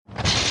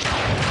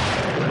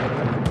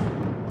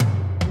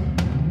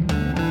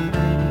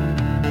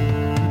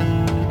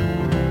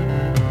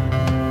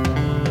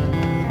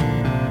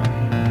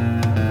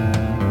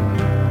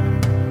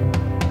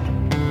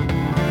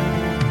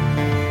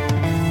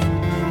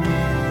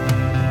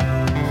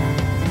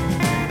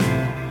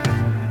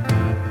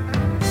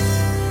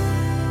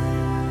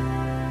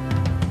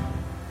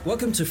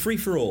Welcome to Free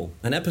For All,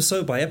 an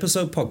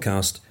episode-by-episode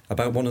podcast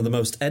about one of the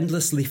most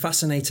endlessly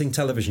fascinating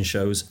television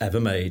shows ever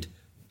made,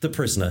 The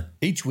Prisoner.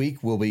 Each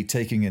week we'll be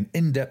taking an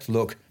in-depth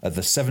look at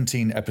the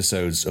 17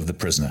 episodes of The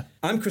Prisoner.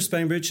 I'm Chris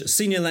Bainbridge,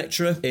 Senior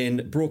Lecturer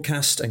in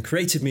Broadcast and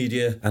Creative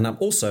Media, and I'm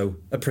also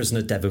a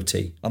Prisoner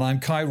devotee. And I'm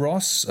Kai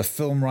Ross, a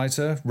film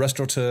writer,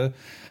 restaurateur,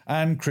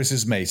 and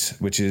Chris's mate,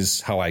 which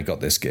is how I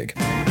got this gig.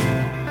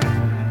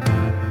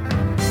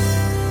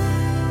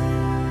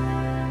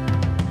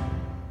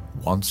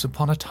 Once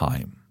upon a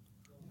time,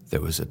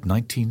 there was a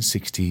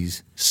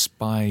 1960s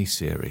spy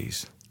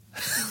series.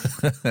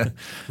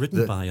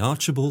 Written by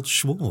Archibald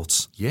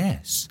Schwartz.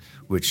 Yes,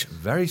 which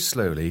very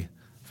slowly,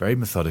 very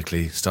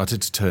methodically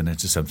started to turn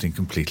into something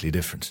completely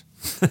different.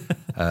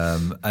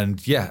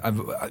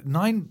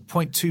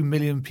 9.2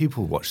 million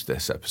people watched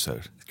this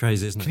episode. It's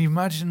crazy, isn't it? Can you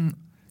imagine?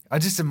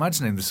 I'm just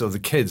imagining the sort of the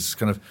kids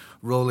kind of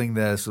rolling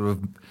their sort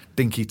of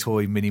dinky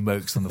toy mini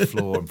mokes on the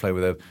floor and play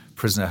with their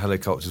prisoner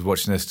helicopters,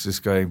 watching this,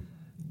 just going,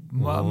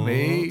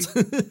 "Mummy,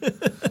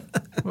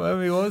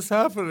 Mummy, what's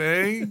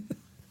happening?"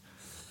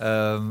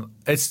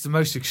 It's the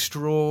most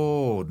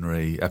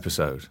extraordinary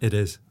episode. It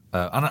is.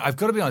 And I've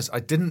got to be honest, I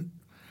didn't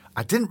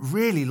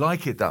really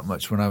like it that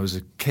much when I was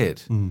a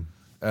kid.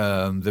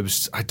 There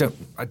was I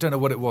don't know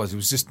what it was. It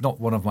was just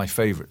not one of my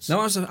favourites. No,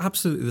 I was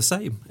absolutely the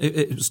same.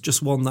 It was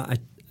just one that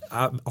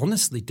I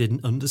honestly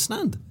didn't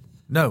understand.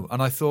 No,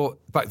 and I thought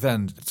back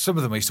then, some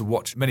of them I used to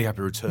watch, Many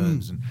Happy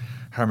Returns and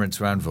Hammer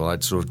into Anvil,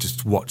 I'd sort of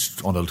just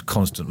watched on a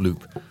constant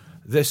loop.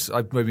 This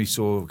I maybe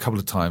saw a couple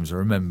of times, I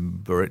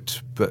remember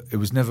it, but it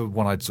was never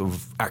one I'd sort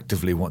of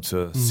actively want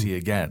to see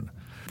again.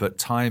 But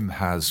time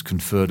has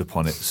conferred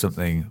upon it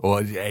something,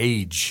 or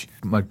age.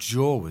 My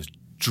jaw was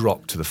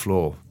dropped to the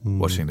floor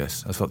watching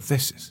this. I thought,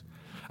 this is...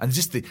 And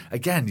just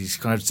again, he's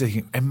kind of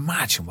thinking,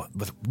 imagine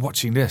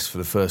watching this for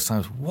the first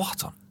time.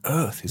 What on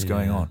earth is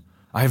going on?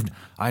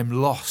 I'm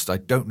lost. I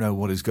don't know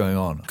what is going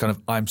on.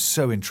 I'm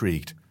so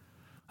intrigued.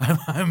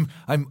 I'm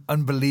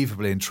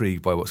unbelievably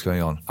intrigued by what's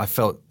going on. I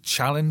felt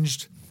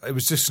challenged. It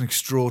was just an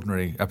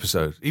extraordinary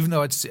episode. Even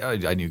though I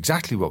knew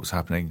exactly what was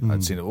happening.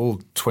 I'd seen it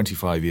all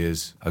 25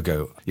 years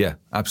ago. Yeah,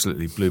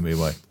 absolutely blew me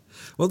away.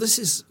 Well, this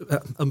is,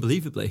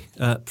 unbelievably,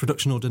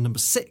 production order number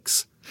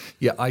 6.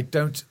 Yeah, I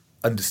don't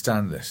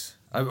understand this.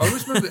 I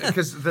always remember,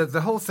 because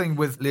the whole thing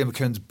with Liam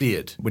McKern's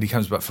beard, when he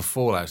comes back for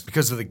Fallout,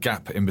 because of the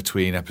gap in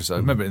between episodes. I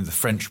remember in the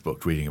French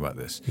book reading about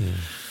this,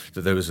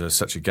 that there was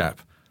such a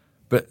gap.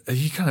 But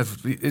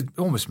it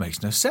almost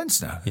makes no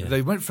sense now. Yeah.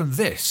 They went from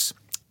this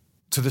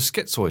to the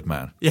Schizoid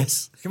Man.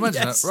 Yes. Can you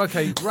imagine that?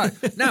 Okay,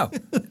 right. Now,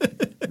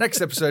 next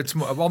episode,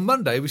 tomorrow, on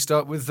Monday, we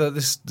start with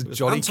this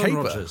Johnny Anton Caper.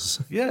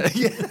 Rogers. Yeah.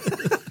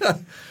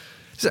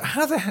 So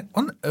how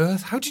on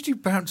earth, how did you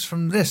bounce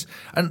from this?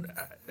 And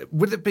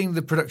with it being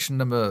the production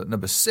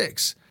number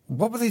 6,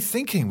 what were they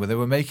thinking when they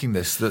were making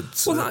this?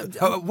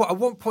 At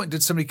what point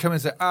did somebody come in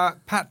and say,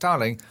 Pat,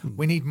 darling,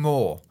 we need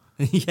more.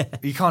 Yeah.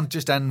 You can't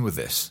just end with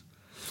this.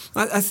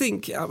 I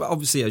think,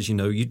 obviously, as you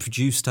know, you'd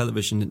produce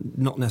television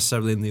not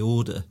necessarily in the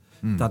order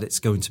that it's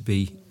going to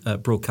be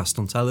broadcast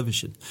on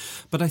television.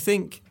 But I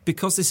think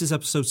because this is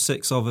episode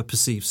 6 of a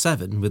perceived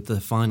 7, with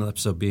the final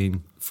episode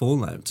being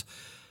Fallout,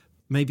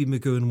 maybe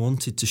McGowan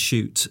wanted to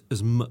shoot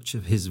as much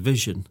of his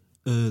vision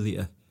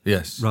earlier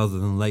rather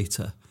than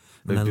later.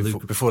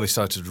 Before they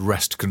started to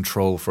wrest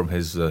control from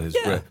his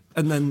grip.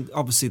 And then,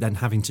 obviously,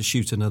 having to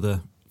shoot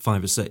another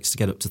 5 or 6 to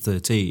get up to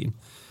 13.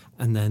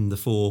 And then the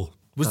 4...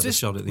 Was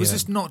this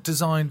not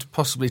designed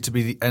possibly to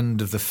be the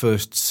end of the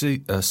first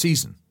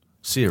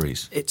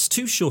series? It's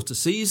too short a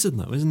season,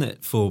 though, isn't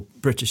it, for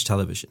British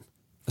television?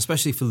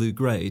 Especially for Lou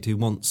Grade, who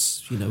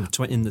wants,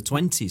 in the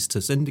 20s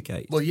to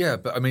syndicate. Well, yeah,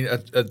 but I mean,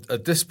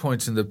 at this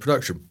point in the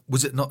production,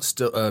 was it not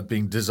still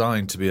being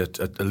designed to be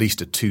at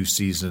least a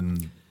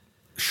 2-season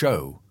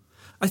show?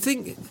 I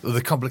think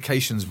the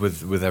complications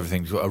with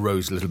everything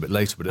arose a little bit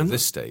later, but at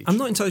this stage, I'm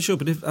not entirely sure.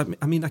 But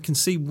I can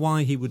see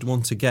why he would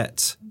want to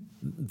get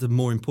the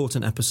more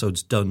important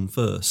episodes done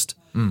first.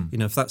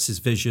 If that's his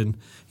vision,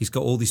 he's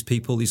got all these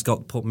people, he's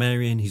got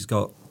Portmeirion, he's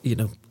got,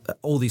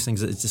 all these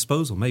things at his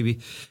disposal. Maybe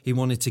he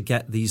wanted to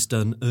get these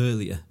done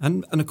earlier.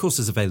 And of course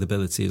there's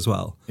availability as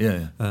well.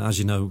 Yeah. As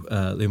you know,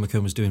 Liam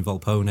McKern was doing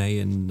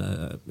Volpone and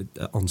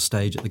on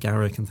stage at the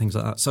Garrick and things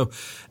like that. So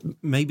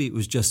maybe it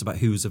was just about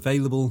who was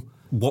available,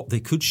 what they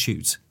could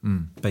shoot,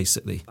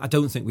 basically. I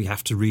don't think we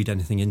have to read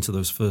anything into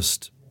those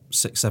first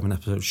 6-7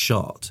 episodes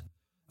shot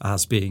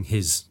as being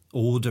his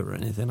order or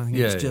anything. I think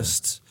it's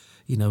just,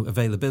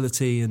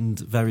 availability and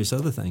various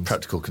other things.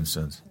 Practical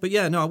concerns. But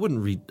yeah, no, I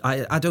wouldn't read.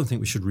 I don't think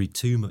we should read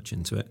too much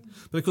into it.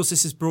 But of course,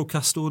 this is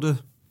broadcast order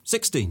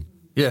 16.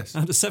 Yes.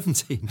 Out of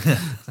 17.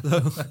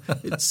 So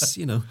it's,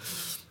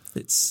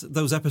 it's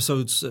those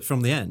episodes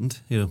from the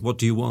end, what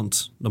do you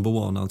want? Number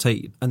 1, I'll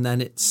take it. And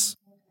then it's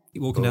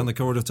walking down the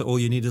corridor to All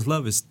You Need Is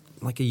Love is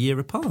like a year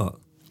apart.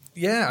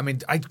 Yeah, I mean,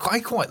 I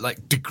quite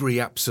like Decree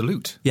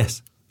Absolute.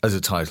 Yes. As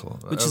a title.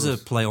 Which is a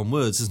play on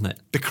words, isn't it?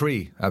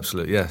 Decree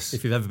Absolute, yes.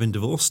 If you've ever been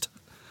divorced.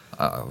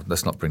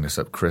 Let's not bring this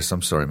up, Chris.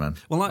 I'm sorry, man.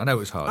 Well, I know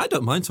it's hard. I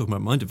don't mind talking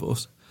about my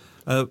divorce.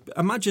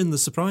 Imagine the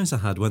surprise I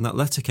had when that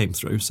letter came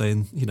through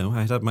saying,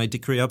 I had my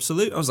decree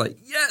absolute. I was like,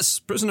 yes,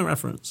 prisoner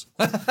reference.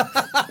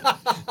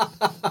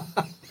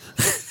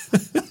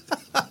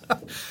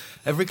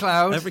 Every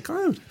cloud. Every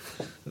cloud.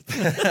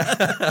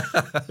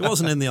 It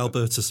wasn't in the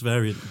Albertus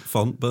variant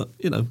font, but,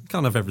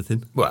 can't have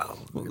everything. Well,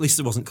 at least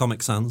it wasn't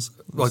Comic Sans.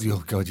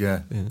 Oh, God,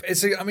 yeah.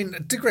 It's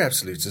Degree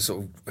Absolute's a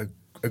sort of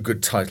a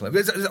good title.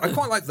 I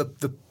quite like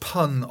the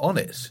pun on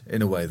it,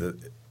 in a way,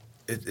 that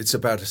it's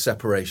about a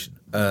separation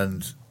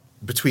and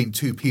between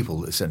two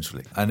people,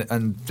 essentially.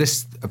 And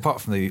this,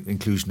 apart from the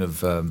inclusion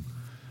of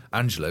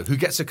Angelo, who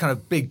gets a kind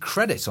of big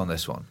credit on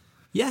this one.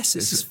 Yes,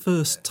 it's his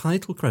first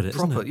title credit,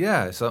 isn't it?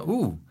 Yeah, it's like,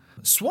 ooh.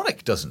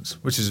 Swanwick doesn't,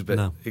 which is a bit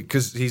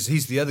because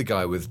he's the other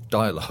guy with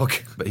dialogue,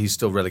 but he's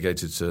still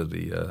relegated to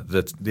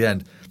the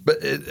end. But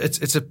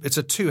it's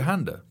a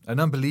two-hander, an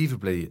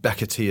unbelievably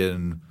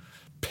Beckettian,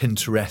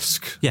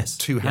 Pinteresque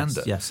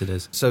two-hander. Yes, it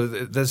is. So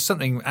there's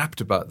something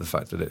apt about the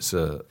fact that it's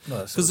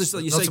not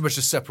so much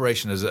a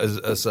separation as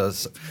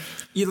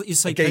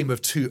a game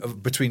of two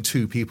between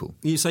two people.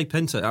 You say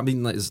Pinter. I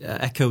mean, there's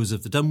echoes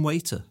of the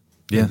dumbwaiter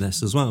in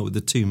this as well, with the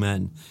two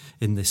men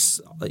in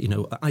this,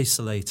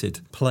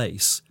 isolated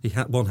place.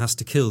 One has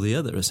to kill the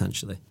other,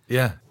 essentially.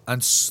 Yeah,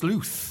 and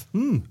Sleuth. Do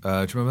you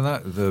remember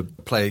that? The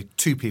play,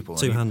 two people.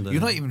 Two-hander. You're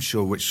not even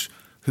sure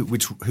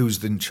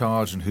who's in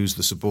charge and who's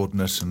the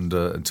subordinate, and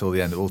until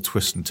the end, it all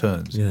twists and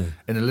turns in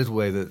a little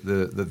way that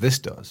this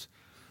does.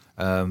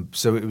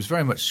 So it was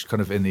very much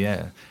kind of in the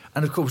air.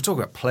 And of course, we talk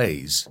about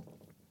plays.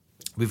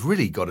 We've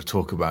really got to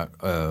talk about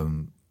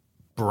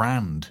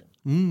Brand.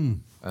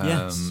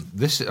 Yes.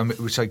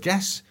 Which I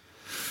guess,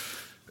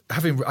 I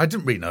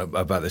didn't really know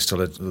about this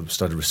till I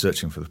started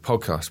researching for the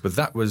podcast, but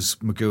that was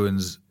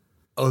McGowan's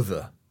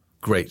other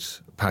great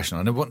passion.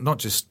 I know not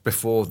just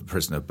before The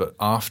Prisoner, but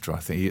after. I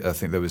think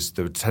there were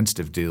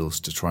tentative deals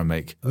to try and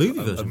make a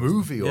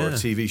movie or a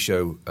TV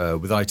show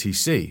with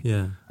ITC.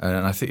 Yeah,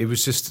 and I think it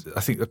was just.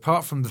 I think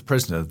apart from The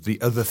Prisoner, the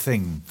other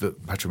thing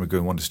that Patrick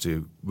McGowan wanted to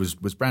do was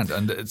Brand,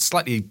 and it's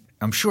slightly.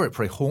 I'm sure it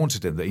probably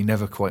haunted him that he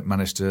never quite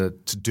managed to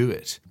do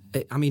it.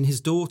 I mean, his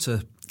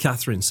daughter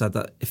Catherine said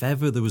that if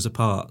ever there was a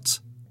part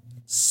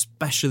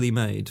specially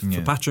made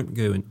for Patrick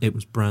McGowan, it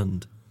was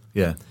Brand.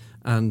 Yeah.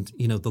 And,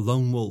 the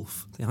lone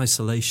wolf, the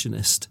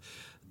isolationist,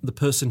 the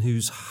person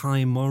whose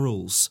high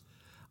morals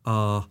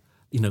are,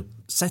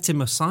 set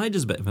him aside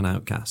as a bit of an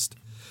outcast.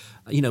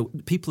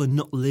 People are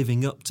not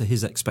living up to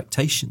his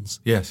expectations.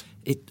 Yes.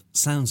 It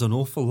sounds an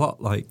awful lot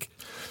like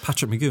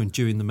Patrick McGowan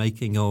during the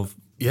making of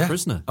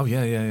Prisoner. Oh,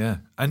 yeah.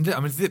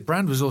 And,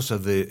 Brand was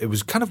also it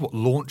was kind of what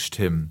launched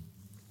him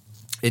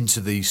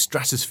into the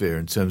stratosphere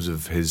in terms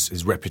of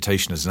his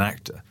reputation as an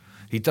actor.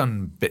 He'd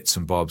done bits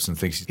and bobs and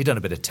things. He'd done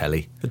a bit of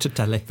telly. Bit of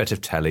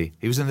telly.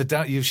 He was in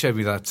the you showed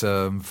me that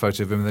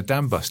photo of him in the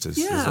Dam Busters.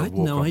 Yeah, I had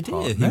no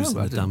idea he was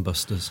in the Dam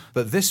Busters.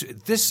 But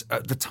this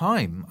at the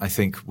time, I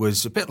think,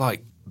 was a bit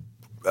like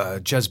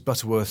Jez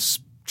Butterworth's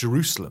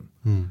Jerusalem.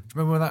 Do you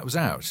remember when that was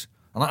out?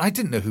 And I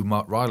didn't know who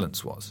Mark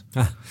Rylance was.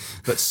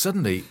 But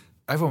suddenly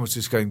everyone was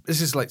just going,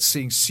 this is like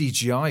seeing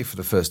CGI for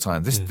the first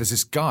time. There's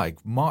this guy,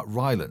 Mark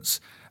Rylance,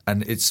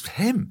 and it's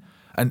him.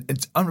 And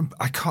it's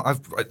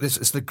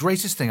the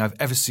greatest thing I've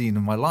ever seen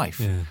in my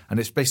life. Yeah. And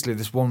it's basically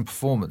this one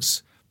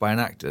performance by an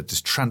actor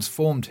just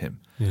transformed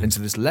him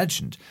into this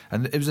legend.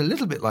 And it was a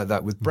little bit like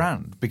that with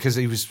Brand, because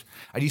he was,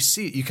 and you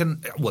see it,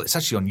 it's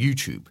actually on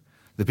YouTube.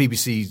 The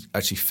BBC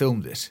actually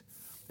filmed it.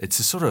 It's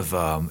a sort of,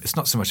 it's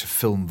not so much a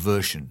film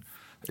version.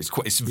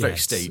 It's very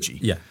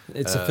stagey.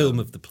 It's a film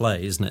of the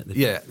play, isn't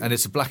it? And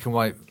it's a black and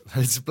white.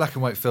 It's a black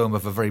and white film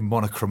of a very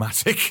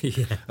monochromatic.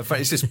 In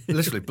fact, it's just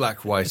literally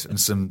black, white, and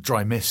some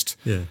dry mist.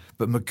 Yeah.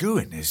 But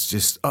McGowan is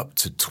just up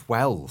to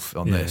 12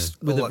 on this,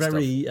 with a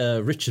very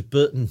Richard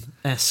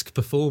Burton-esque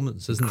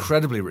performance, isn't it?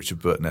 Incredibly Richard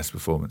Burton-esque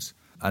performance,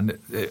 and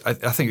I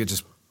think it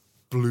just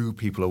blew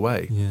people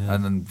away. Yeah.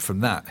 And then from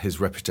that, his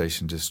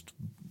reputation just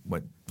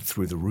went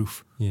through the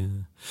roof. Yeah,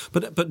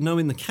 but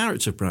knowing the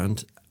character of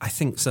Brand, I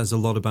think says a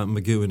lot about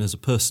McGowan as a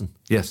person.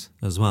 Yes,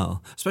 as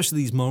well, especially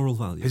these moral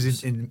values,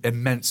 his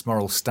immense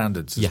moral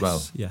standards as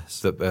well.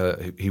 Yes,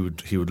 that he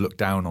would look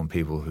down on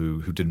people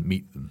who didn't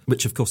meet them,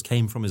 which of course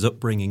came from his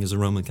upbringing as a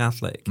Roman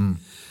Catholic.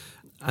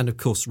 And of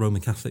course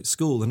Roman Catholic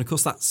school, and of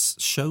course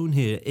that's shown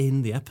here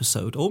in the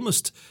episode,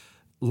 almost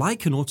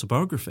like an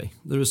autobiography.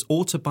 There is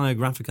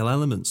autobiographical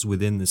elements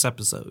within this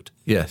episode.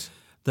 Yes.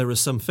 There are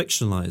some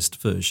fictionalized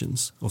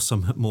versions or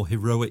some more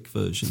heroic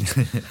versions,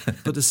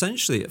 but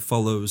essentially it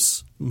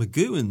follows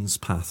McGowan's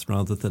path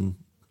rather than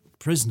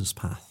Prisoner's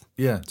path.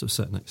 Yeah, to a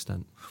certain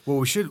extent. Well,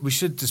 we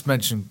should just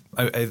mention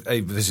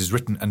this is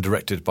written and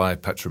directed by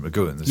Patrick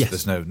McGowan.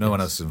 There's no one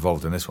else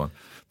involved in this one.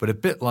 But a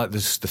bit like the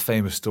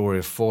famous story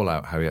of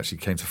Fallout, how he actually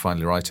came to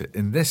finally write it.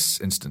 In this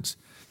instance,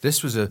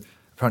 this was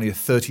apparently a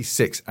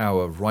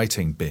 36-hour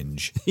writing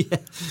binge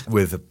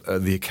with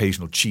the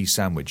occasional cheese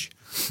sandwich.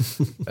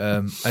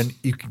 And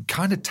you can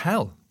kind of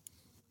tell.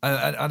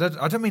 And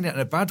I don't mean it in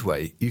a bad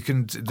way. You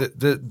can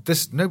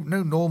no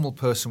normal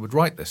person would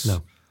write this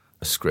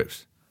a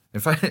script. In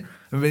fact,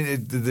 I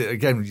mean,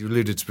 again, you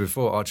alluded to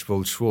before,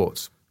 Archibald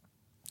Schwartz.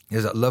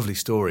 There's that lovely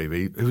story.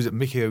 Who was it?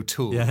 Mickey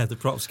O'Toole. Yeah, the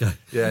props guy.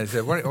 Yeah, he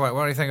said, what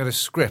do you think of the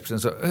script? And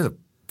so,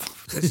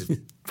 this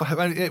is...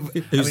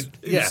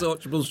 Who's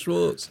Archibald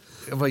Schwartz?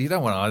 Well, you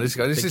don't want to know this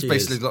guy. This is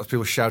basically lots of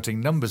people shouting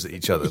numbers at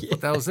each other. Yeah.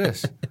 What the hell's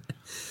this?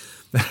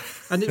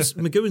 And it's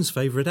McGowan's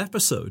favourite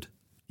episode.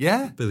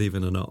 Yeah. Believe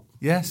it or not.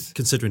 Yes.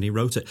 Considering he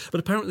wrote it. But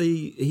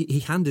apparently he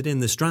handed in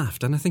this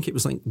draft, and I think it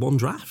was like one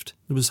draft.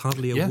 There was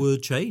hardly a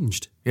word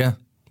changed. Yeah.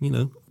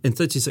 In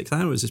 36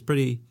 hours, it's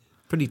pretty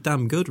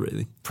damn good,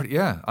 really.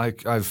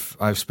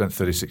 I've spent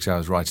 36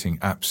 hours writing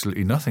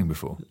absolutely nothing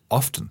before,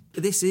 often.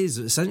 This is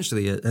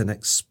essentially an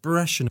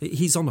expression.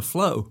 He's on a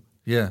flow.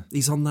 Yeah.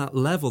 He's on that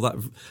level, that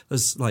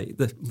there's like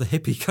the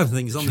hippie kind of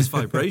thing. He's on this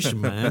vibration,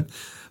 man,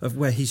 of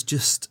where he's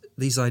just,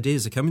 these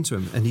ideas are coming to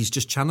him and he's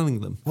just channeling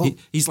them. Well,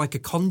 he's like a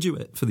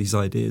conduit for these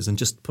ideas and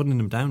just putting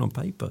them down on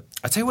paper.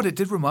 I tell you what it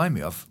did remind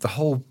me of, the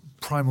whole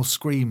Primal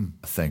Scream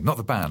thing, not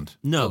the band.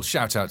 No. Well,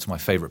 shout out to my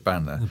favourite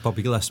band there.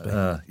 Bobby Gillespie.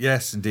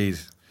 Yes, indeed.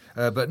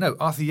 But no,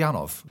 Arthur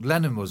Janov.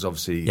 Lennon was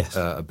obviously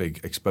a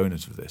big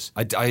exponent of this.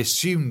 I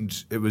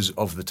assumed it was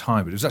of the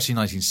time, but it was actually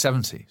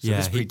 1970, so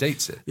this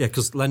predates it. Yeah,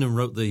 because Lennon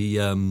wrote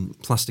the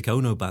Plastic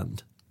Ono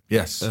Band.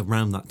 Yes.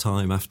 Around that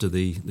time, after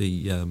the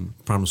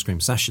Primal Scream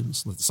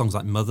sessions, songs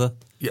like Mother.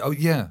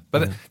 Yeah,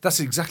 but that's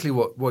exactly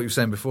what you were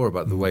saying before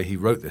about the way he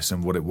wrote this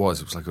and what it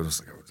was. It was like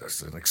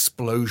an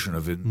explosion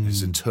of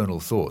his internal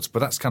thoughts. But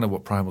that's kind of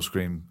what Primal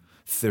Scream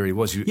theory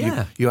was. You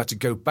had to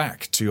go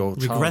back to your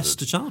childhood. Regress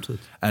to childhood.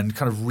 And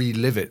kind of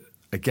relive it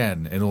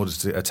again in order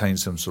to attain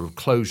some sort of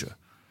closure.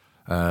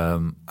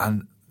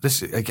 And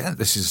this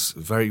is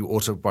very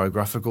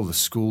autobiographical. The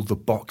school, the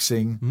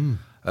boxing.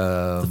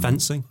 The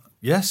fencing.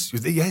 Yes,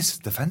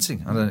 the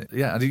fencing.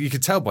 And you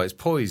could tell by his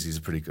poise he's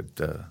a pretty good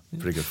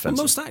fencer. Well,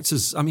 most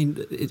actors, I mean,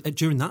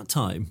 during that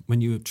time,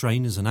 when you were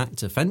trained as an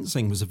actor,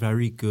 fencing was a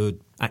very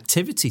good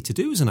activity to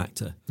do as an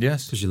actor.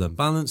 Yes. Because you learn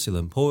balance, you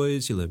learn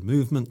poise, you learn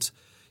movement.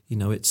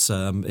 It's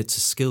a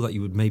skill that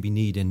you would maybe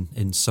need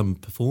in some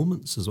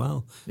performance as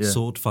well,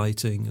 sword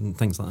fighting and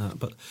things like that.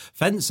 But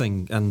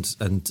fencing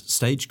and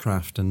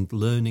stagecraft and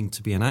learning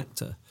to be an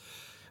actor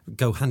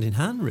go hand in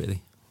hand,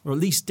 really, or at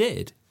least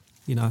did.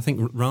 I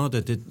think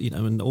RADA did,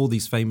 and all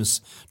these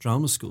famous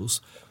drama schools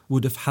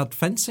would have had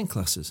fencing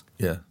classes.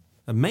 Yeah.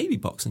 And maybe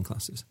boxing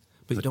classes.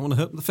 But you don't want to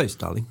hurt the face,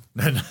 darling.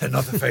 No,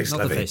 not the face,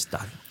 not Levy. the face,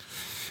 darling.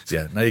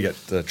 Yeah, now you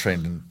get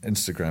trained in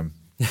Instagram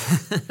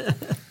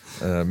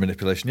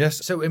manipulation.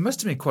 Yes. So it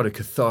must have been quite a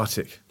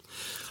cathartic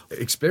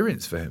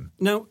experience for him.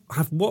 Now,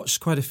 I've watched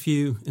quite a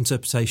few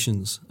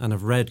interpretations and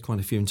I've read quite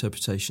a few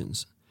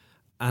interpretations.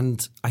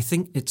 And I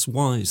think it's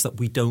wise that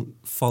we don't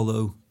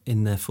follow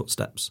in their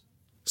footsteps.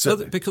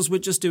 Because we're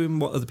just doing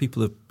what other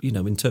people have,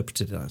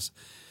 interpreted it as.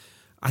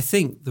 I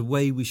think the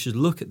way we should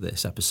look at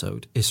this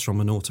episode is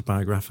from an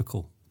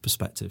autobiographical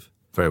perspective.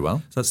 Very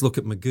well. So let's look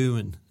at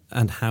McGowan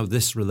and how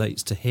this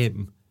relates to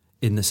him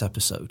in this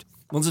episode.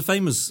 Well, there's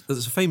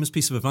a famous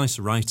piece of advice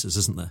to writers,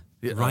 isn't there?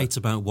 Yeah, Write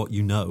about what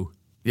you know.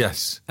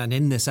 Yes. And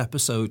in this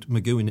episode,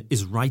 McGowan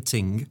is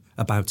writing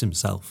about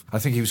himself. I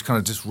think he was kind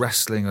of just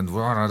wrestling and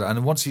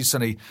once he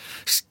suddenly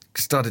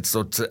started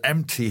sort of to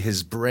empty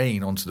his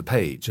brain onto the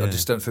page, I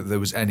just don't think there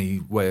was any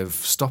way of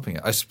stopping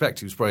it. I suspect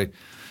he was probably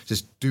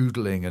just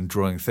doodling and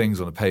drawing things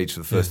on a page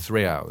for the first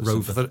 3 hours.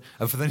 Rover.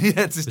 And for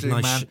just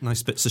doing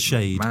nice bits of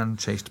shade. Man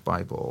chased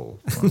by ball.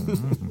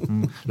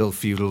 Little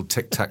few little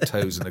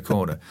tic-tac-toes in the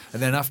corner.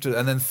 And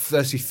then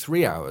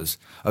 33 hours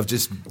of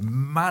just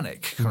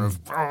manic kind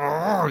of...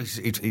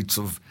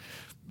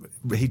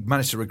 He'd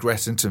managed to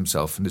regress into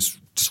himself and just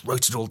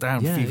wrote it all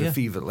down.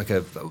 Fever, like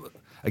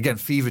again,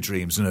 fever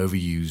dream's an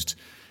overused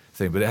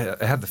thing, but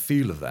it had the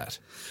feel of that.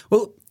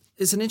 Well,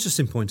 it's an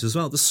interesting point as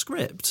well. The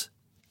script,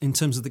 in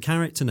terms of the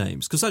character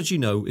names, because as you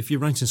know, if you're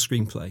writing a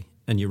screenplay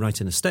and you're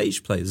writing a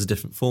stage play, there's a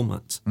different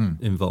format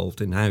involved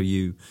in how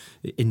you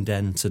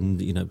indent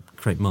and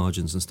create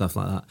margins and stuff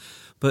like that.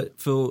 But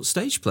for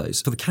stage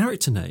plays, for the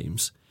character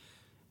names,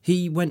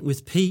 he went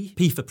with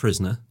P for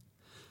prisoner,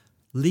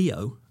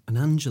 Leo, and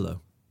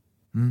Angelo.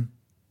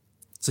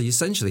 So you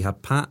essentially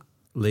had Pat,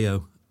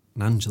 Leo,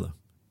 and Angelo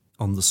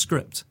on the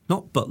script.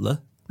 Not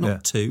Butler,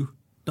 not two,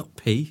 not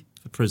P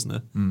for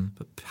prisoner,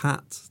 but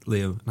Pat,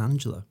 Leo, and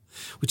Angelo,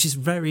 which is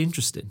very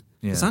interesting.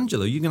 Because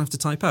Angelo, you're going to have to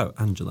type out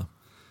Angelo.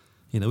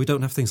 We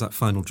don't have things like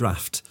Final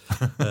Draft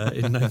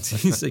in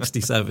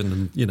 1967,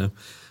 and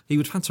he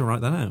would have had to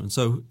write that out. And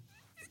so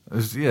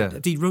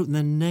he wrote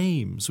their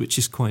names, which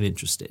is quite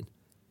interesting,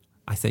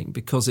 I think,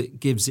 because it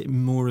gives it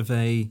more of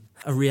a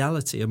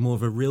reality, more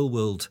of a real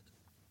world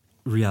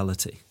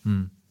reality.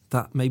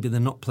 That maybe they're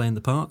not playing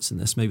the parts in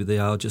this, maybe they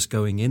are just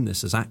going in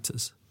this as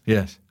actors.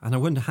 Yes. And I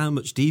wonder how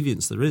much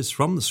deviance there is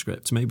from the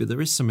script. Maybe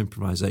there is some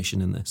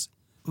improvisation in this.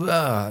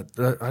 I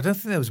don't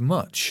think there was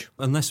much.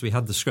 Unless we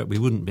had the script, we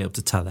wouldn't be able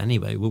to tell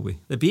anyway, would we?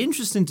 It'd be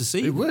interesting to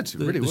see. It would. It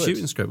really would. The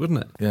shooting script, wouldn't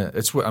it? Yeah.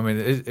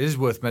 It is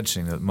worth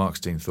mentioning that Mark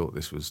Steen thought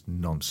this was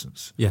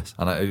nonsense. Yes.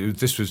 And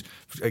this was,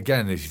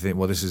 again, if you think,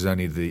 well, this is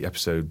only the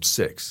episode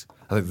 6,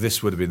 I think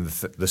this would have been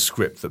the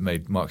script that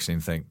made Mark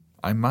Steen think,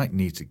 I might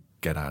need to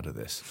get out of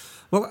this.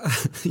 Well,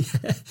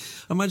 yeah.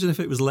 Imagine if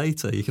it was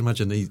later. You can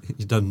imagine he's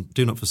done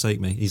Do Not Forsake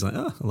Me. He's like,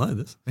 I like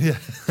this. Yeah.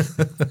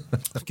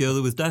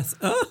 Girl with Death.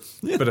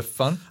 Yeah. Bit of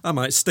fun. I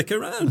might stick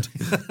around.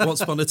 Once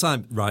upon a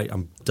time. Right,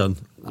 I'm done.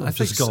 I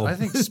think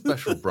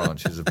special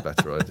branches are a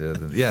better idea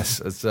than...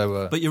 Yes.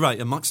 So, but you're right,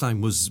 and Max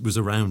Stein was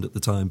around at the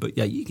time. But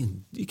yeah, you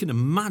can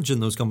imagine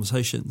those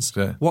conversations.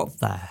 Yeah. What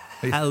the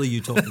hell are you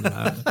talking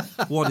about?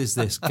 What is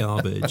this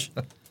garbage?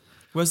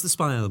 Where's the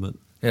spy element?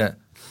 Yeah.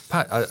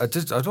 Pat, I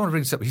don't want to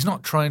bring this up.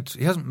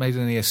 He hasn't made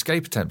any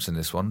escape attempts in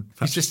this one.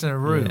 He's just in a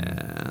room.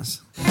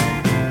 Yes.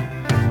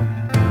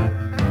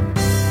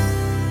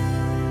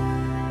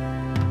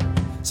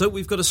 So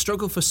we've got a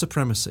struggle for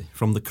supremacy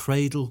from the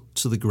cradle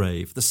to the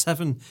grave. The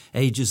 7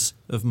 ages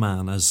of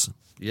man, as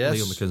Yes.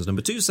 Leo McKern's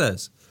number 2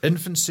 says.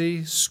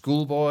 Infancy,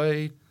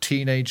 schoolboy,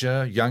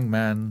 teenager, young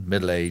man,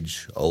 middle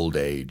age, old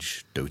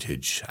age,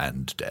 dotage,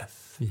 and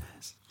death.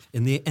 Yes.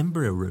 In the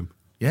embryo room,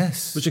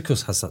 Yes. which of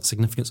course has that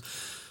significance.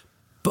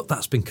 But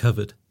that's been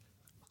covered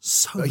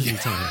so many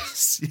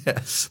times.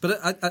 Yes.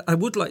 But I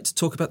would like to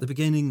talk about the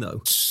beginning,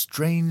 though,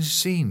 Strange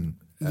scene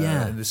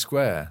Yeah. in the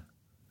square.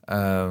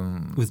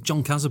 with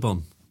John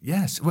Casabon.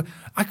 Yes. Well,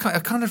 I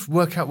kind of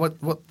work out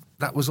what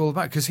that was all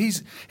about, because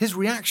his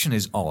reaction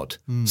is odd.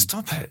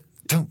 Stop it.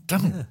 Don't. They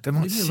want to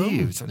leave me see alone.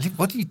 you. It's like,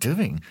 what are you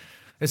doing?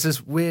 It's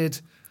this weird...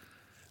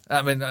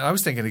 I mean, I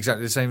was thinking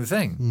exactly the same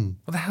thing.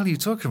 What the hell are you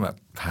talking about,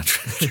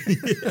 Patrick?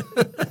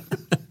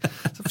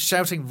 Stop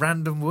shouting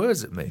random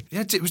words at me.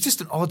 Yeah, it was just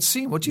an odd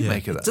scene. What do you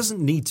make of that? It doesn't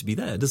need to be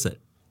there, does it?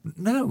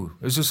 No.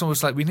 It was just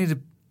almost like we need a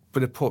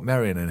bit of Port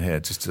Merion in here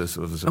just to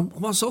sort of... And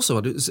what's also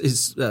odd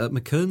is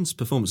McKern's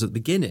performance at the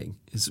beginning.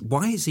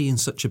 Why is he in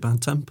such a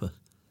bad temper?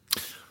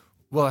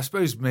 Well, I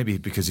suppose maybe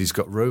because he's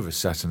got Rover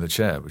sat in the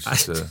chair, which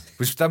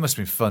that must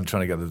have been fun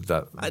trying to get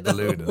that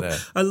balloon in there.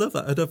 I love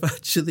that. I'd have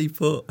actually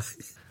put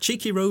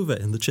cheeky Rover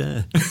in the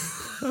chair.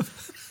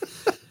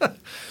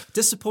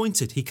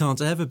 Disappointed he can't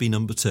ever be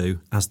number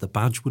 2, as the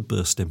badge would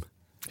burst him.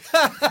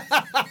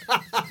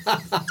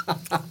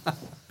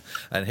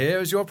 And here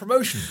is your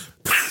promotion.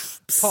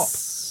 Pop.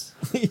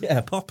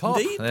 Yeah, pop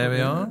indeed. There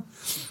we are.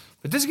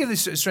 But does it get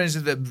this strange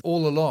that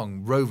all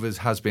along Rovers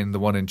has been the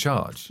one in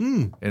charge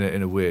in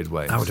a weird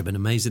way? That would have been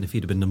amazing if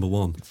he'd have been number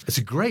 1. It's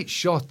a great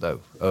shot,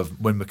 though, of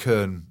when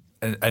McKern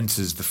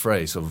enters the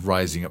fray, sort of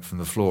rising up from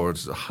the floor.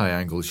 It's a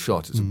high-angle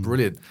shot. It's a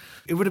brilliant...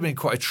 It would have been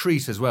quite a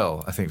treat as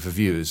well, I think, for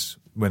viewers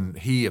when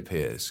he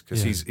appears,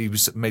 because he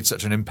made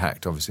such an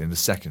impact, obviously, in the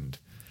second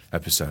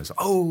episode. It's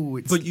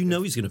like, But you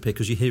know he's going to pick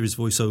because you hear his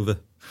voiceover.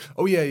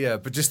 Oh, yeah,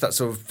 but just that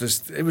sort of...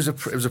 it was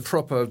a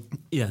proper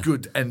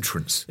good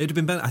entrance. It would have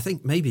been better. I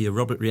think maybe a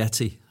Robert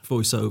Rietti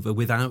voiceover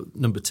without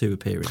number 2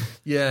 appearing.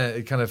 Yeah,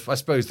 it kind of... I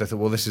suppose they thought,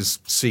 well, this is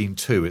scene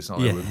 2. It's not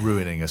like we're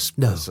ruining as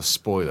a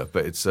spoiler,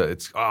 but it's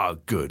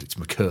good. It's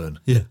McKern.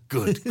 Yeah.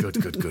 Good.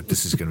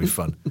 This is going to be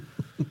fun.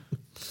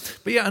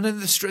 But yeah, and then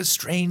the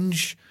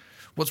strange...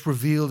 What's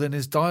revealed in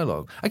his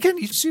dialogue. Again,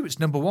 you see it's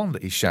number 1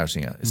 that he's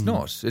shouting at. It's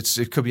not.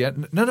 It could be...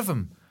 None of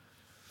them...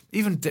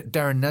 Even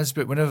Darren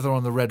Nesbitt, whenever they're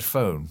on the red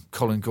phone,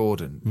 Colin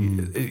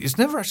Gordon, it's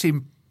never actually...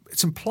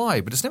 It's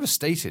implied, but it's never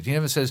stated. He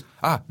never says,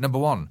 number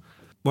 1.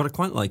 What I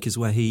quite like is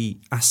where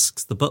he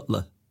asks the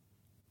butler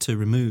to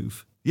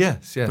remove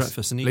Yes.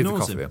 breakfast, and he Leave the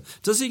ignores coffee him. there.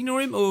 Does he ignore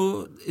him,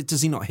 or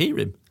does he not hear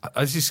him?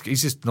 He's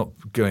just not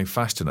going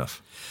fast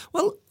enough.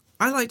 Well,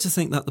 I like to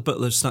think that the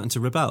butler's starting to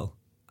rebel.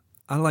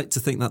 I like to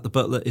think that the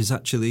butler is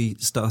actually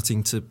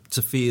starting to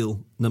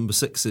feel number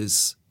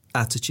 6's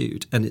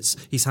attitude, and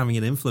he's having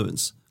an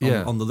influence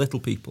on the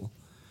little people,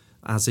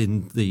 as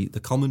in the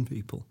common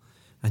people,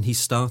 and he's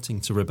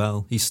starting to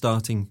rebel. He's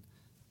starting,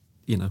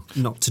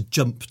 not to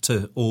jump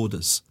to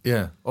orders.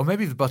 Yeah, or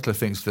maybe the butler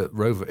thinks that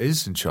Rover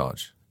is in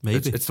charge.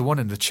 Maybe it's the one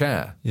in the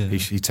chair. Yeah.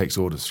 He takes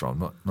orders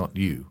from, not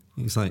you.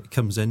 He's like,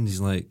 comes in,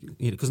 he's like,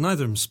 because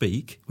neither of them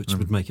speak, which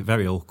would make it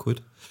very awkward.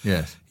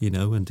 Yes.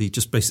 And he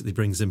just basically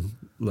brings him,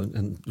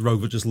 and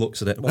Rover just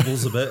looks at it,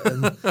 wobbles a bit,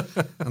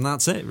 and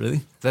that's it,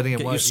 really. Letting him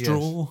Get your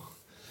straw. Yes.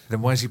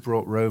 Then why has he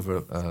brought Rover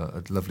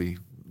a lovely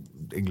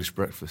English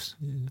breakfast?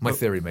 Yeah. My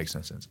theory makes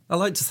no sense. I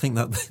like to think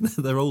that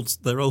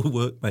they're old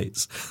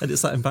workmates, and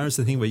it's that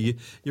embarrassing thing where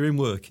you're in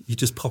work, you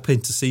just pop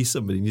in to see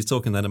somebody, and you're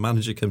talking, then a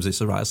manager comes in,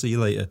 so right, I'll see you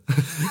later.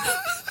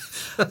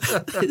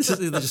 They're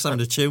just having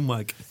a chin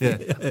wag. Yeah.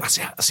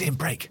 I see him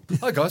break.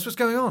 Hi guys, what's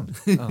going on?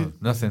 Oh,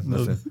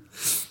 nothing.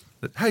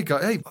 Hey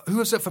guys, who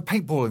was up for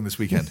paintballing this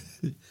weekend?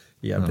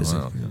 Yeah, busy.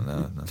 Well,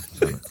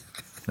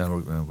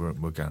 no,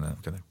 we're going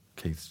out. Going to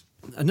Keith's.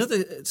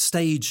 Another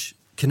stage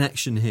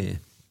connection here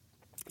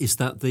is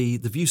that the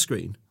view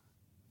screen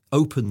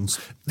opens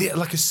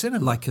like a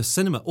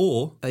cinema,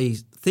 or a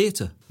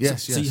theatre.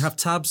 Yes, So you have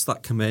tabs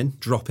that come in,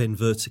 drop in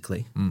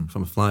vertically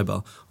from a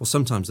flybar, or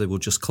sometimes they will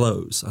just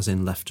close, as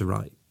in left to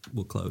right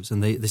will close,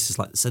 and this is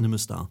like the cinema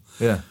style.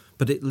 Yeah.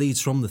 But it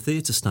leads from the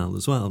theatre style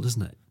as well,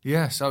 doesn't it?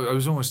 Yes, I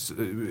was almost...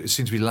 It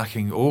seemed to be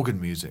lacking organ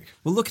music.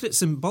 Well, look at it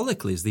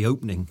symbolically as the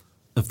opening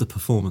of the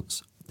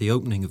performance, the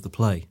opening of the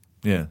play.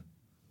 Yeah.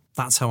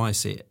 That's how I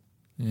see it.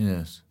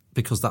 Yes.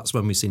 Because that's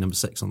when we see number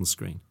 6 on the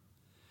screen.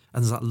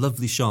 And there's that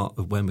lovely shot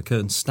of where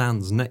McKern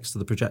stands next to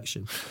the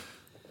projection,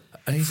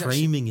 and he's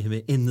framing him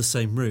in the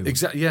same room.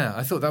 Exactly. Yeah,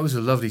 I thought that was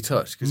a lovely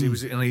touch because he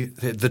was.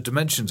 The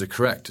dimensions are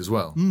correct as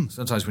well.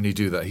 Sometimes when you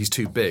do that, he's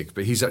too big,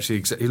 but he's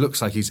actually. He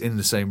looks like he's in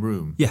the same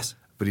room. Yes,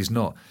 but he's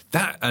not.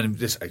 That and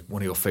this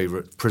one of your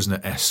favourite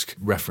prisoner-esque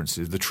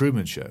references, The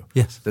Truman Show.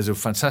 Yes, there's a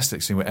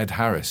fantastic scene where Ed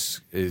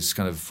Harris is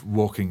kind of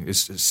walking.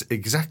 It's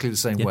exactly the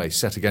same way,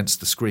 set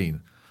against the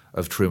screen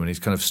of Truman. He's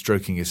kind of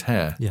stroking his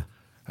hair. Yeah,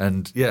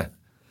 and yeah.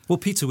 Well,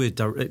 Peter Weir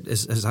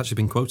has actually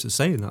been quoted as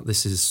saying that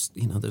this is,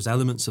 there's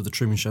elements of The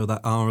Truman Show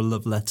that are a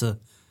love letter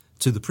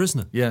to the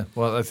prisoner. Yeah,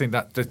 well, I think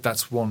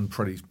that's one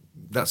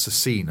that's a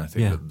scene, I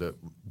think, that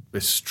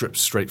is stripped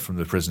straight from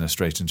The Prisoner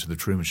straight into The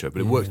Truman Show. But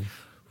it worked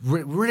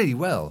really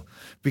well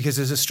because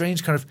there's a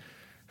strange kind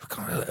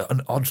of an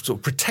odd sort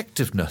of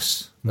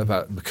protectiveness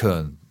about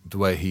McKern, the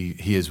way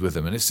he is with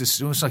him. And it's just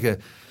almost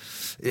like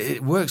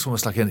it works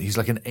almost like he's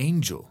like an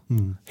angel.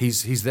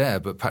 He's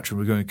there, but Patrick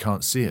McGowan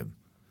can't see him.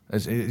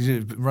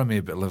 It reminded me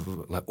a bit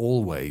like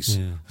Always,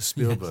 the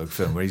Spielberg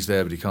film, where he's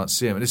there but he can't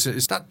see him. And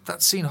it's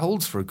that scene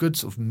holds for a good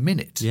sort of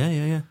minute.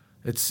 Yeah.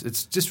 It's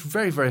just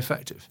very, very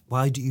effective.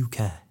 Why do you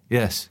care?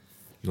 Yes.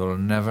 You'll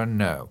never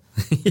know.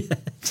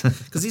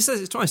 Because he says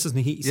it twice, doesn't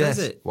he? He says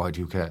it. Why do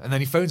you care? And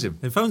then he phones him.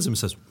 He phones him and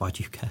says, why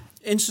do you care?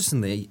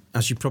 Interestingly,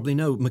 as you probably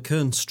know,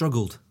 McKern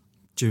struggled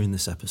during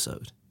this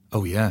episode.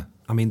 Oh, yeah.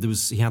 I mean,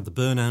 he had the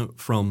burnout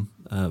from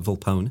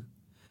Volpone.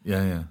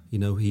 Yeah.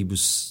 He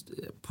was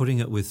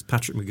putting up with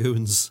Patrick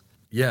McGowan's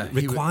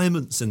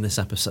requirements in this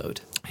episode.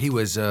 He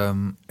was,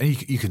 and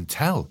you can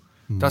tell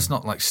that's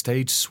not like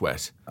stage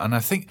sweat. And I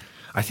think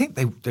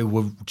they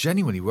were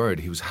genuinely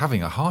worried he was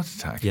having a heart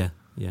attack. Yeah.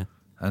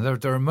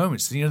 And there are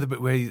moments, the bit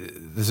where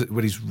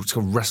he's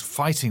sort of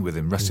fighting with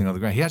him, resting on the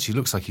ground. He actually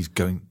looks like he's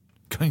going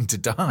to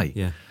die.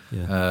 Yeah.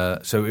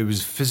 So it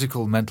was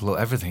physical, mental,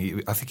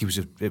 everything. I think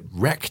it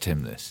wrecked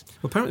him, this.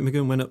 Well, apparently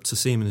McGowan went up to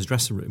see him in his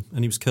dressing room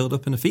and he was curled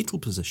up in a fetal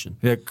position.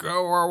 Yeah,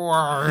 go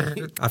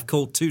away. I've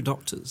called 2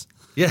 doctors.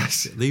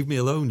 Yes. Leave me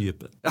alone, you...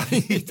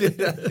 He did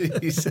that.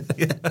 He said,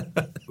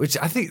 yeah. Which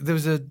I think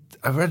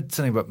I read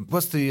something about,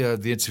 what's the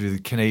interview, the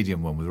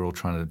Canadian one, where they're all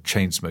trying to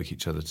chain smoke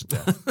each other to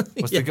death?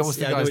 What's the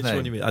guy's name?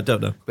 One you mean. I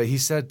don't know. But he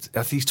said,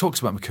 I think he talks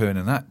about McKern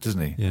and that,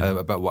 doesn't he? Yeah.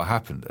 About what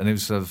happened. And it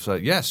was sort of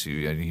like, yes,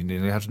 he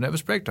nearly had a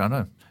nervous breakdown.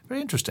 No. Very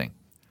interesting.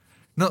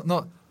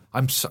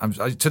 I'm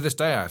to this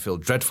day I feel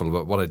dreadful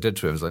about what I did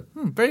to him. I was like,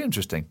 very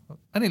interesting.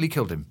 I nearly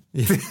killed him.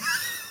 Yeah.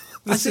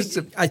 I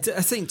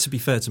think, to be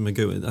fair to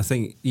McGowan, I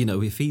think,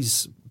 if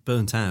he's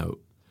burnt out,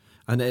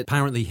 and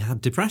apparently he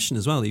had depression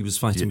as well. He was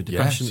fighting with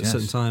depression at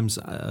certain times.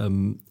 A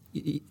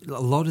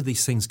lot of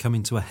these things come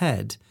into a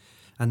head,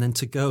 and then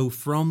to go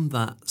from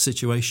that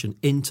situation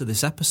into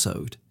this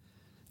episode,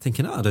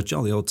 thinking, I had a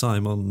jolly old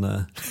time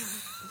on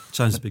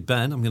China's Big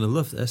Ben, I'm going to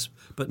love this.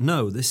 But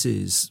no, this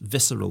is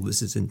visceral,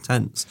 this is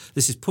intense.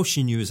 This is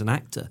pushing you as an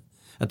actor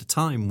at a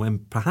time when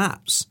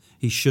perhaps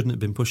he shouldn't have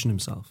been pushing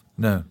himself.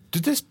 No.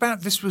 Did this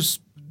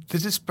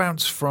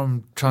bounce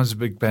from China's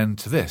Big Ben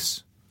to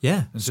this?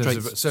 Yeah. So he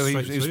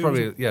was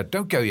probably,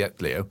 don't go yet,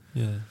 Leo.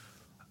 Yeah.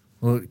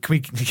 Well,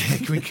 can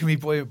we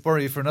borrow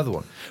you for another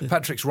one?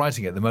 Patrick's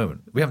writing at the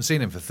moment. We haven't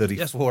seen him for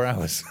 34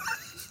 hours.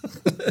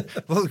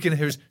 All we can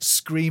hear is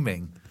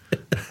screaming.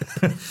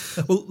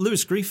 Well,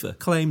 Louis Griefer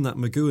claimed that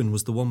McGowan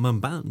was the one-man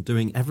band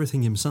doing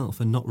everything himself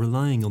and not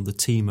relying on the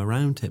team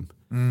around him,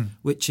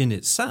 which in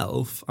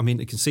itself, I mean,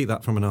 you can see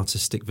that from an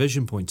artistic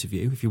vision point of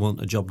view. If you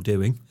want a job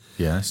doing,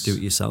 yes, do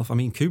it yourself. I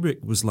mean,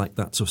 Kubrick was like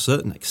that to a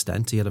certain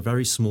extent. He had a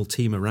very small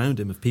team around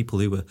him of people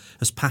who were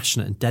as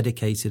passionate and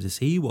dedicated as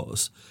he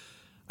was.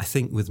 I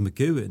think with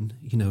McGowan,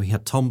 he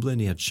had Tomlin,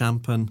 he had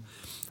Champan,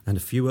 and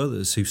a few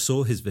others who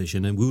saw his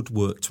vision and would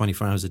work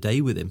 24 hours a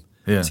day with him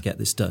to get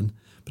this done.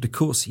 But of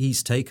course,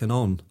 he's taken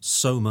on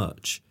so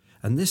much,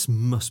 and this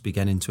must be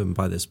getting to him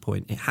by this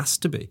point. It has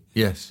to be.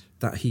 Yes,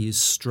 that he is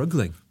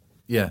struggling.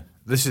 Yeah,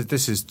 this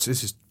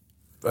is.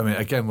 I mean,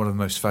 again, one of the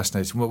most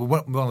fascinating.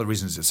 One of the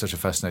reasons it's such a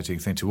fascinating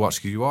thing to watch,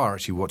 because you are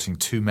actually watching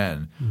two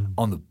men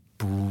on the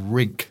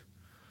brink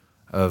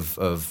of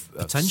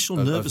potential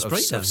nervous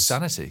breakdowns, of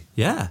sanity.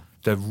 Yeah,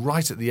 they're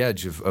right at the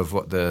edge of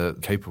what they're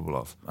capable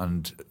of,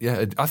 and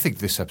I think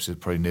this episode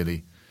probably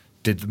nearly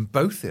did them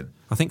both in.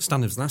 I think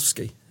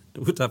Stanislavski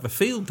would have a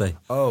field day.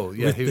 Oh,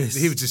 yeah, he was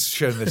just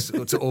showing this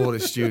to all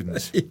his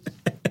students. Yeah.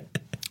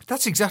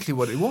 That's exactly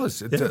what it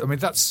was. Yeah. I mean,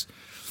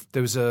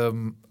 there was a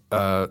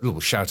little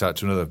shout out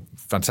to another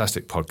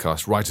fantastic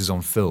podcast, Writers on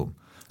Film,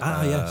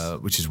 yes,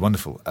 which is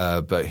wonderful.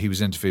 But he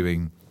was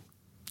interviewing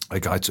a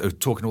guy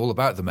talking all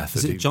about the method.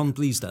 Is it John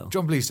Bleasdale?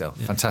 John Bleasdale,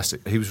 yeah.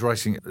 Fantastic. He was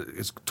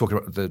talking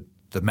about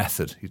the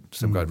method.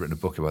 Some guy had written a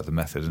book about the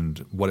method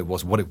and what it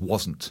was and what it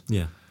wasn't.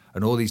 Yeah.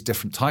 And all these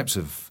different types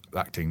of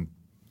acting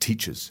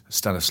teachers,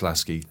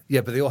 Stanislavski. Yeah,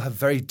 but they all have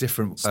very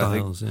different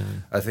styles.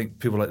 I think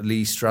people like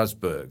Lee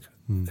Strasberg,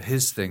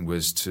 his thing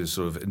was to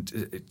sort of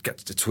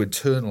to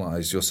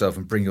internalize yourself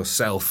and bring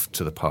yourself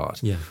to the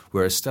part. Yeah.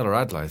 Whereas Stella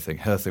Adler, I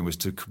think, her thing was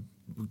to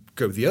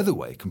go the other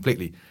way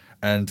completely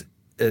and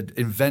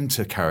invent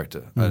a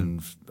character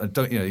and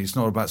don't. It's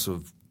not about sort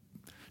of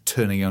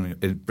turning on,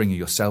 bringing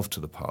yourself to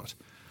the part.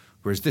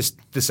 Whereas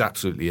this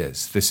absolutely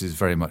is. This is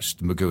very much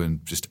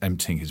McGowan just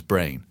emptying his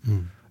brain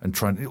and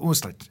trying,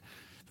 almost like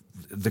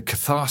the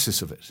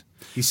catharsis of it.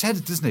 He said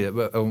it, doesn't he?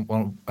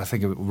 I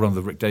think one of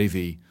the Rick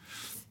Davey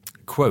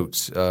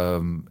quotes,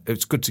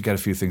 it's good to get a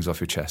few things off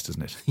your chest,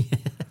 isn't it?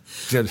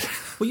 Yeah.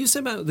 Well, you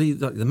said about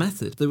the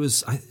method. There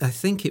was, I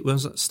think it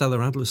was at Stella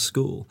Adler's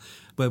school,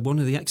 where one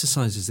of the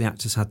exercises the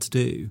actors had to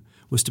do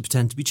was to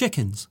pretend to be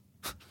chickens.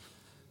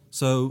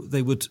 So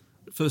they would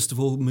first of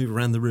all move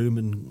around the room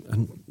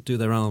and do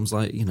their arms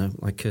like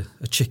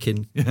a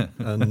chicken. Yeah.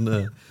 And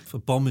if a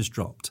bomb is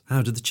dropped,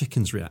 how do the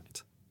chickens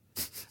react?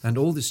 And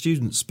all the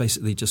students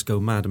basically just go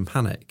mad and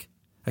panic,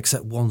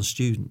 except one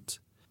student,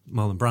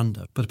 Marlon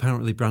Brando. But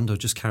apparently Brando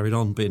just carried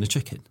on being a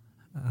chicken.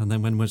 And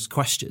then when was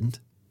questioned,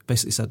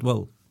 basically said,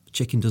 well, the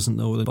chicken doesn't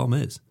know what a bomb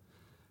is.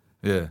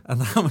 Yeah.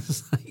 And that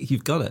was like,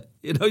 you've got it.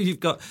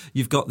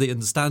 You've got the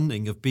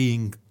understanding of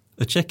being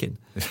a chicken.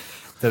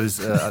 There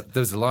was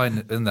a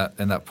line in that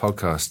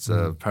podcast.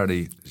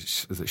 Apparently,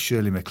 was it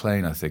Shirley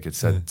MacLaine? I think it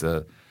said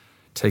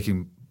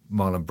taking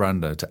Marlon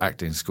Brando to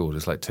acting school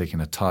is like taking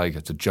a tiger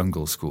to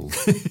jungle school.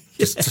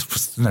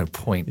 just no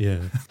point. Yeah.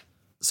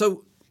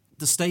 So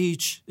the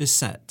stage is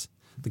set.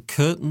 The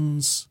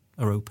curtains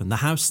are open. The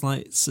house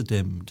lights are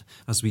dimmed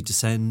as we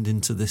descend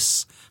into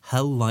this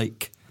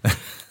hell-like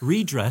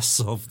redress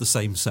of the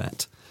same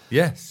set.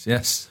 Yes,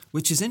 yes.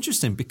 Which is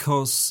interesting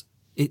because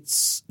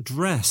it's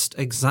dressed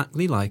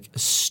exactly like a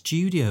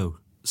studio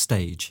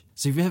stage.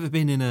 So if you've ever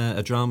been in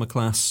a drama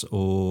class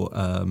or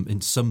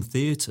in some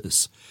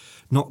theatres,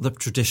 not the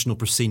traditional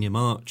proscenium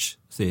arch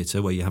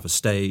theatre where you have a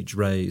stage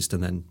raised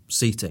and then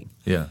seating.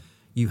 Yeah.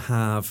 You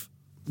have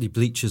the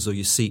bleachers or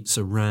your seats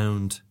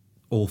around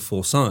all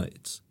four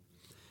sides.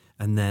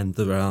 And then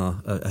there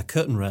are a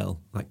curtain rail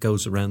that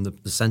goes around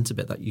the centre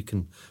bit that you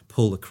can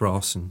pull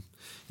across, and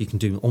you can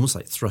do almost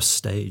like thrust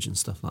stage and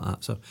stuff like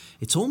that. So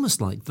it's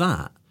almost like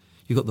that.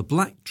 You've got the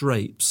black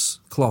drapes,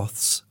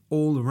 cloths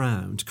all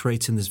around,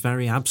 creating this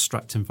very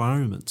abstract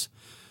environment.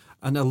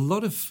 And a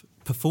lot of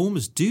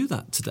performers do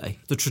that today.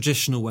 The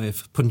traditional way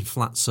of putting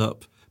flats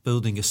up,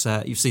 building a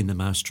set. You've seen The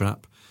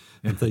Mousetrap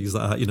and things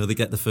like that. They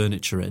get the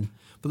furniture in.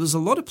 But there's a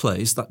lot of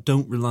plays that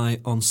don't rely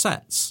on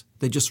sets.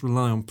 They just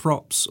rely on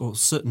props or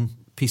certain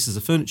pieces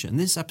of furniture. And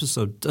this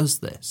episode does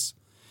this.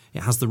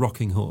 It has the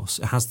rocking horse.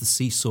 It has the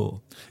seesaw.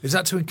 Is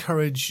that to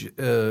encourage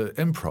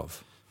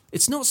improv?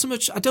 It's not so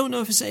much, I don't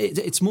know if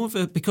it's more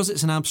of because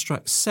it's an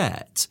abstract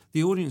set,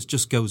 the audience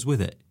just goes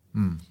with it.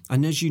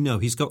 And as you know,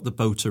 he's got the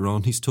boater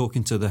on, he's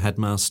talking to the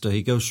headmaster,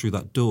 he goes through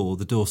that door,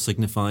 the door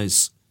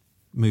signifies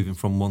moving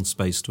from one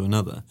space to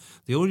another.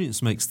 The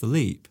audience makes the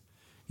leap.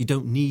 You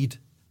don't need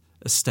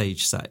a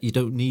stage set, you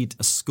don't need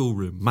a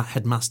schoolroom,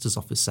 headmaster's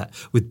office set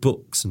with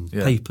books and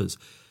papers.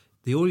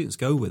 The audience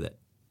go with it.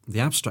 The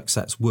abstract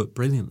sets work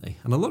brilliantly,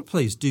 and a lot of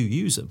plays do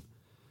use them.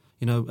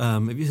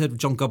 Have you heard of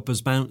John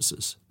Godber's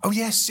Bouncers? Oh,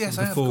 yes, I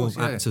have, of course,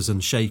 actors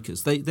and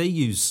shakers. They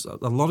use,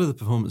 a lot of the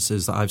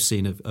performances that I've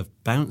seen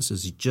of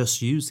bouncers, you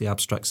just use the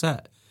abstract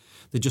set.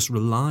 They just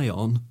rely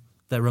on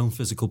their own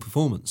physical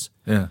performance.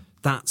 Yeah.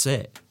 That's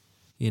it.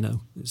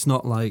 It's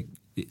not like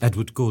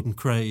Edward Gordon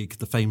Craig,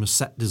 the famous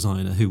set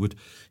designer, who would,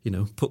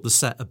 put the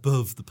set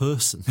above the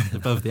person,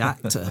 above the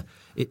actor.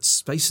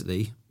 It's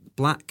basically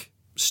black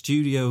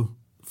studio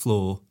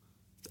floor,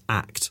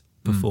 act,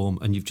 perform,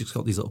 and you've just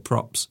got these little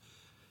props,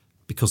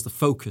 because the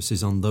focus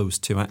is on those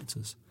two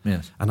actors.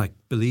 Yes. And I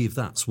believe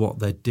that's what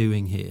they're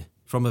doing here.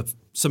 From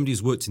somebody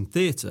who's worked in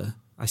theatre,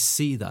 I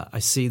see that. I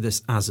see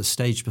this as a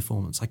stage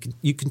performance.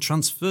 You can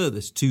transfer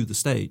this to the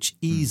stage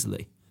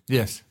easily.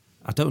 Yes.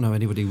 I don't know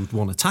anybody who would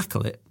want to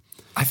tackle it.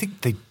 I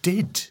think they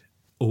did.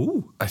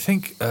 Oh. I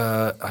think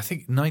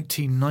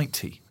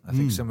 1990. I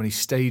think somebody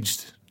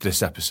staged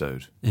this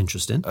episode.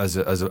 Interesting. As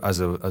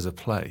a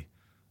play.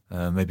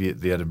 Maybe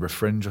at the Edinburgh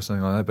Fringe or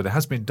something like that, but it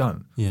has been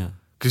done. Yeah.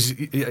 Because,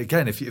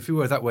 again, if you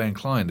were that way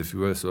inclined, if you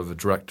were sort of a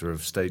director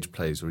of stage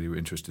plays or you were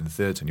interested in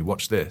theatre and you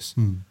watch this,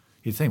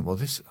 you'd think, well,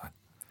 this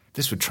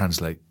would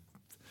translate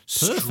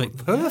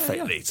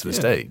perfectly to the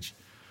stage.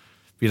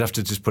 You'd have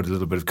to just put a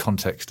little bit of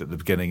context at the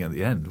beginning and at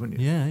the end, wouldn't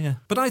you? Yeah, yeah.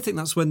 But I think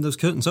that's when those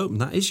curtains open.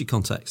 That is your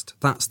context.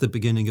 That's the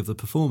beginning of the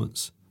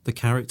performance. The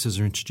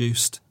characters are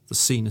introduced, the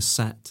scene is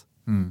set,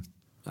 and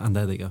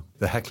there they go.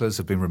 The hecklers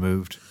have been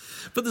removed.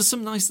 But there's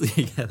some nice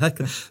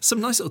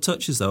little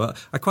touches, though.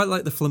 I quite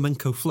like the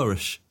flamenco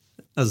flourish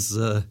as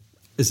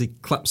he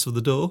claps for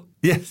the door.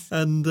 Yes.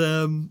 And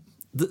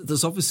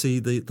there's obviously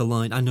the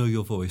line, "I know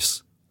your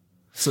voice."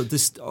 So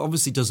this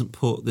obviously doesn't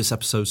put this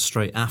episode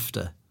straight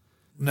after.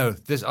 No,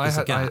 I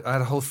had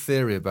a whole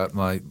theory about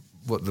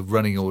what the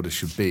running order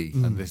should be,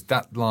 and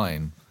that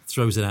line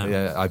throws it out.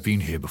 Yeah, I've been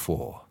here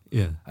before.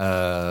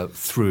 Yeah.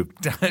 Through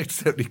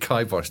totally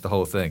kiboshed the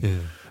whole thing. Yeah.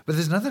 But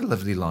there's another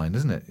lovely line,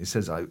 isn't it? It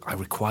says, I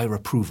require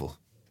approval.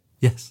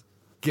 Yes.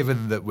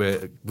 Given that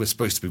we're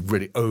supposed to be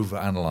really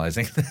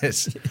over-analysing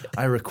this,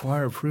 I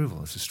require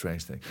approval. It's a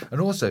strange thing. And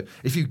also,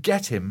 if you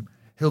get him,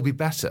 he'll be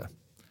better.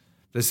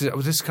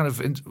 This kind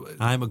of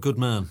I'm a good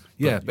man.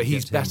 but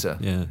he's better.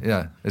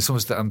 Yeah. It's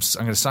almost that I'm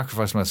going to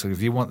sacrifice myself.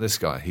 If you want this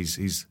guy,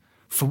 he's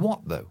for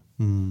what though?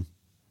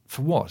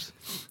 For what?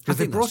 I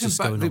think that's just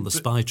going on the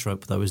spy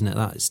trope, though, isn't it?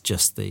 That is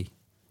just the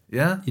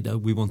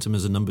we want him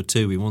as a number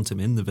 2. We want him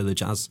in the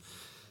village as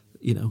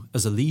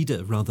as a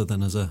leader rather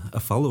than as a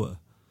follower.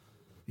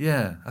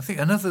 Yeah, I think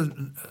another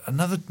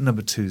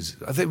number 2's.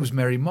 I think it was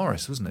Mary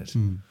Morris, wasn't it?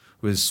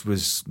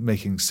 Was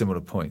making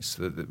similar points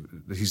that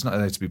he's not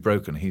there to be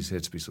broken. He's here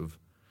to be sort of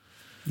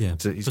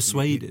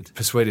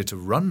persuaded to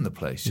run the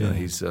place. Yeah,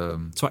 he's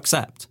to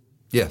accept.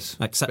 Yes,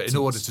 accept. But in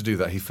order to do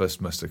that, he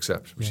first must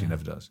accept, which he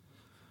never does.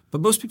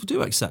 But most people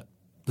do accept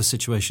the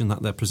situation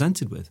that they're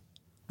presented with.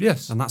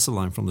 Yes, and that's a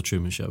line from the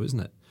Truman Show, isn't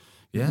it?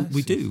 Yeah,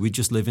 we do. We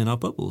just live in our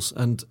bubbles,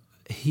 and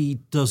he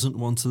doesn't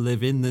want to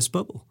live in this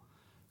bubble.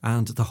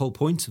 And the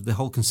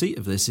whole conceit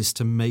of this is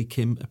to make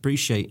him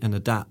appreciate and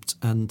adapt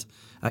and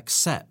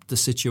accept the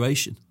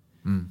situation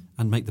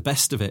and make the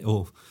best of it,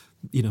 or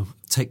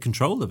take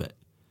control of it.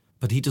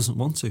 But he doesn't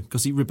want to,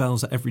 because he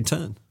rebels at every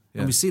turn.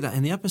 Yeah. And we see that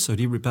in the episode.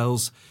 He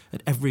rebels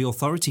at every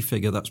authority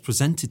figure that's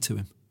presented to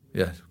him.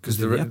 Yeah, because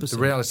the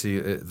reality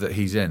that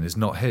he's in is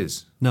not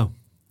his. No.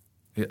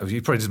 He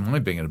probably doesn't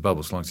mind being in a bubble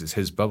as long as it's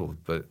his bubble,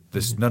 but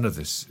none of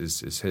this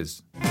is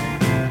his.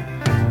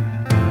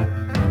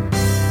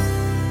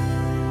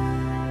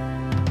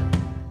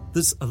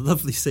 There's a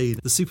lovely scene.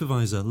 The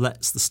supervisor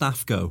lets the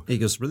staff go. He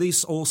goes,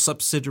 "Release all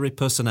subsidiary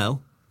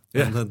personnel."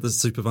 Yeah. And then the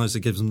supervisor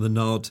gives them the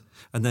nod.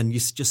 And then you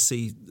just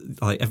see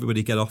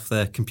everybody get off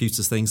their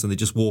computers things and they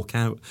just walk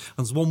out.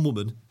 And there's one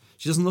woman,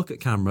 she doesn't look at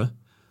camera,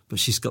 but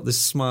she's got this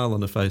smile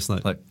on her face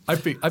like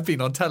I've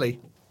been on telly.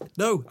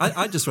 No,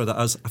 I just read that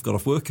as I've got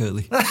off work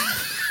early.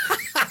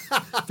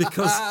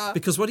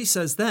 because what he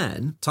says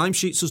then,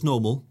 timesheets as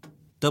normal,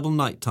 double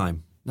night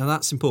time. Now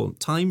that's important.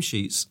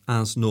 Timesheets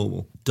as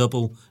normal,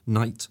 double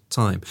night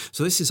time.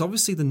 So this is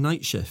obviously the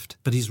night shift,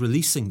 but he's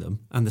releasing them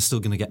and they're still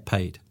going to get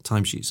paid.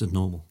 Timesheets as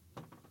normal.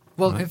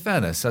 Well, in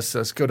fairness,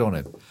 that's good on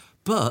him.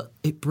 But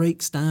it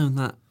breaks down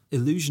that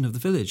illusion of the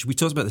village. We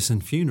talked about this in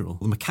Funeral.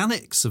 The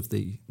mechanics of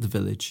the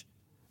village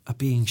are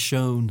being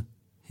shown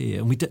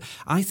here. And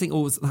I think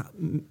always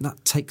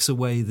that takes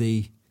away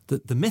the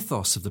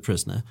mythos of the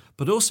prisoner,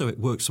 but also it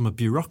works from a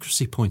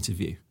bureaucracy point of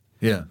view.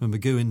 Yeah. When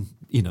McGowan,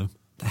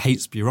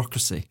 hates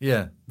bureaucracy.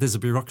 Yeah. There's a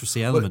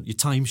bureaucracy element. Your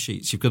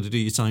timesheets, you've got to do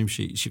your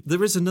timesheets.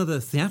 There is another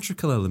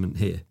theatrical element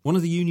here. One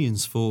of the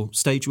unions for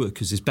stage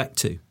workers is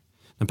BECTU.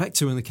 And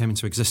BECTU only came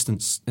into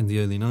existence in the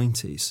early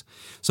 90s.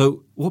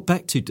 So what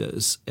BECTU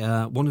does,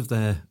 one of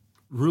their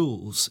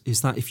rules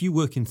is that if you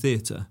work in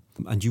theatre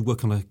and you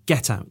work on a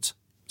get-out,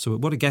 so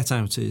what a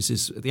get-out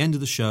is at the end of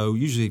the show,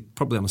 usually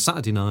probably on a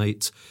Saturday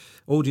night,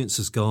 audience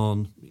has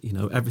gone,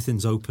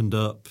 everything's opened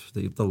up,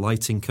 the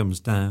lighting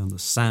comes down, the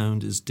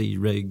sound is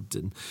de-rigged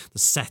and the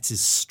set is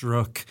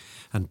struck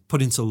and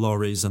put into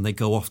lorries and they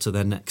go off to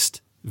their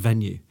next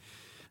venue.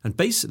 And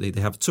basically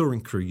they have a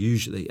touring crew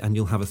usually and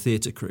you'll have a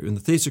theatre crew. And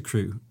the theatre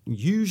crew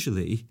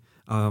usually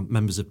are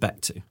members of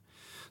BECTU.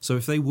 So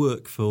if they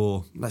work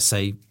for, let's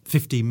say,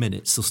 15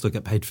 minutes, they'll still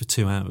get paid for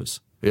 2 hours.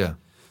 Yeah.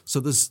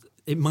 So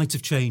it might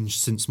have changed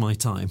since my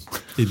time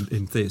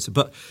in theatre,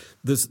 but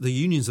the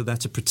unions are there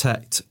to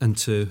protect and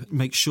to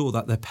make sure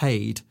that they're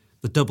paid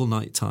the double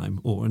night time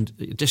or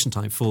addition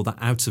time for that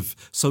out of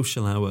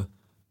social hour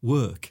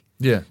work.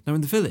 Yeah. Now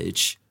in the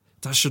village,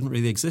 that shouldn't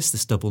really exist,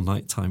 this double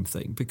night time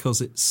thing, because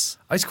it's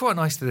quite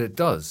nice that it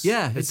does.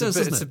 Yeah, it does.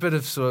 It's a bit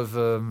of sort of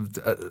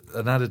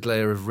an added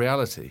layer of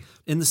reality.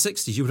 In the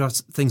 60s, you would have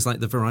things like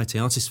the Variety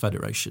Artists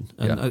Federation,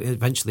 and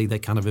eventually they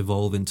kind of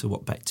evolve into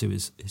what BECTU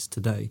is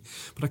today.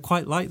 But I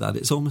quite like that.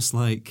 It's almost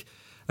like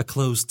a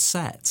closed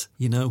set,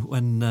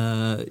 when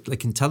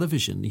like in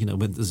television,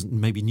 when there's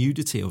maybe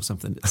nudity or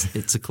something,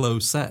 it's a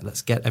closed set.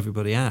 Let's get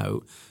everybody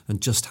out and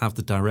just have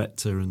the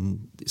director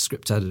and the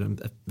script editor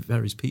and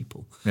various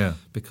people,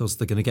 because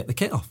they're going to get the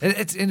kit off.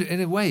 It's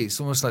in a way,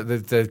 it's almost like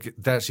they're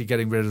actually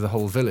getting rid of the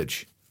whole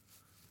village.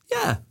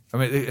 Yeah. I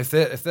mean, if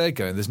they're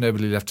going, there's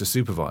nobody left to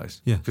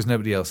supervise. Yeah. Because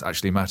nobody else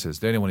actually matters.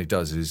 The only one he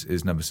does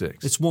is number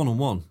 6. It's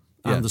one-on-one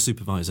and the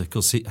supervisor,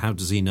 because how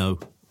does he know?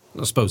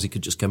 I suppose he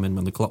could just come in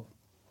when the clock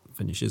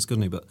finishes,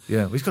 couldn't he? But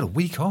yeah, he's got a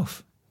week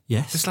off.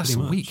 Yes, this lasts a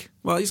week.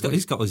 Well, he's got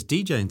his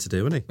DJing to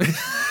do, hasn't he?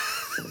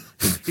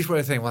 He's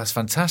probably thinking, well, that's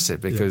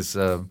fantastic because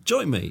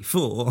join me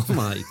for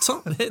my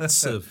top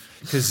hits of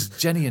because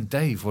Jenny and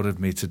Dave wanted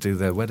me to do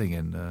their wedding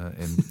in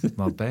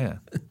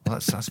Marbella. Well,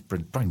 that's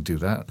brilliant. Do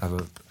that.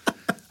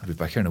 I'll be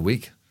back here in a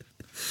week.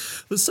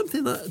 There's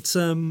something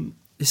that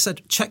it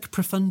said check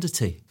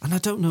profundity, and I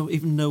don't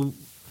even know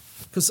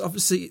because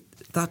obviously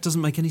that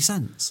doesn't make any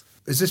sense.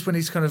 Is this when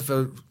he's kind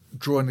of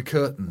drawing the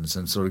curtains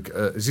and sort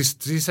of? Does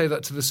he say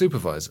that to the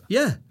supervisor?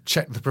 Yeah.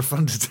 Check the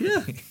profundity.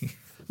 Yeah.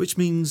 Which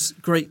means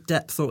great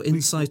depth or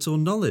insight or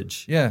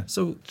knowledge. Yeah.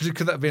 So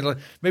could that be like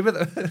maybe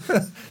that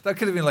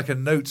could have been like a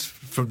note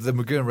from the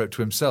McGowan wrote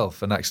to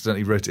himself and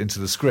accidentally wrote it into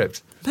the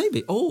script?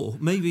 Maybe, or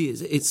maybe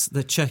it's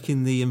they're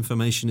checking the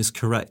information is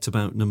correct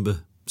about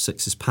number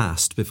 6's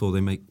past before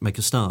they make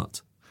a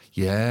start.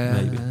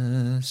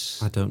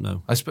 Yes. I don't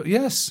know.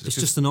 Yes. It's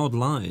just an odd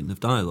line of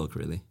dialogue,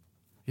 really.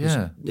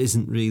 Yeah. Which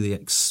isn't really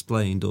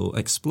explained or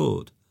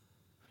explored.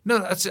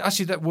 No,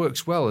 actually that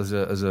works well as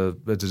a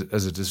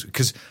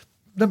because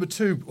number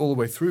 2 all the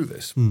way through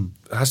this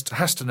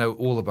has to know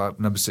all about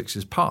number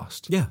 6's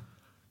past. Yeah.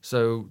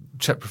 So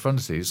check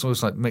profundity. It's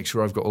almost like make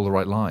sure I've got all the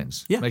right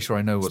lines. Yeah. Make sure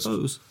I know what's.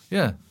 Suppose.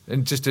 Yeah,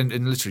 and just in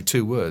literally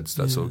 2 words,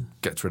 that sort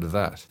of gets rid of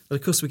that. And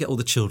of course, we get all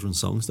the children's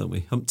songs, don't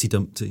we? Humpty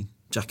Dumpty,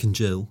 Jack and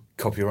Jill.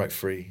 Copyright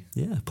free.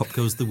 Yeah, Pop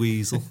Goes the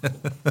Weasel.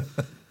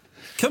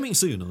 Coming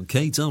soon on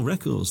KTEL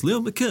Records, Leo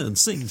McKern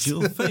sings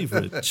your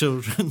favourite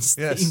children's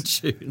theme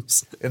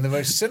tunes. In the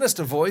most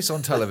sinister voice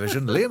on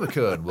television, Leo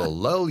McKern will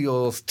lull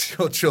your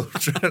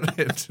children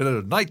into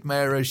a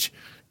nightmarish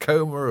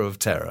coma of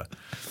terror.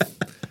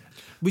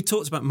 We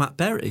talked about Matt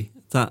Berry,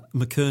 that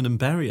McKern and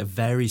Berry are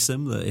very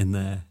similar in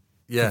their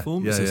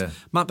performances. Yeah.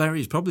 Matt Berry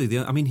is probably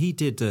he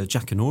did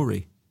Jack and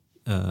Ori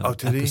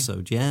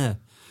episode, yeah,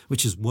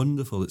 which is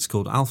wonderful. It's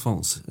called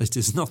Alphonse. It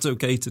is not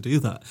okay to do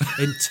that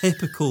in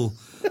typical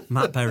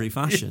Matt Berry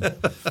fashion.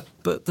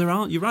 But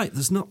you're right,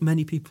 there's not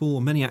many people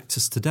or many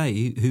actors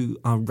today who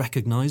are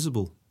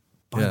recognisable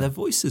by their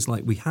voices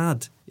like we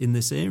had in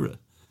this era.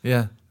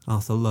 Yeah.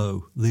 Arthur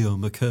Lowe, Leo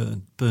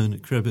McKern,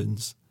 Bernard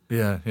Cribbins.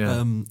 Yeah.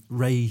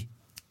 Ray...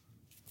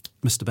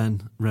 Mr.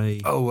 Ben, Ray.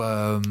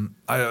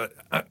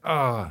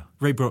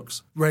 Ray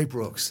Brooks. Ray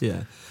Brooks.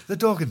 Yeah. The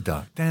Dog and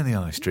Duck down the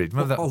high street.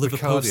 Remember that? Oliver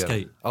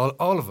Picardio? Postgate.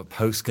 Oliver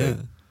Postgate.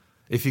 Yeah.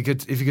 If you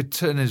could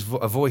turn a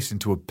voice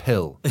into a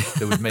pill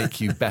that would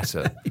make you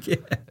better,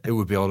 it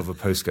would be Oliver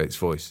Postgate's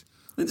voice.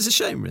 It's a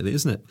shame, really,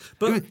 isn't it?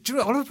 But do you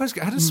know Oliver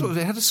Postgate had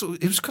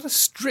it was kind of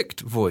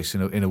strict voice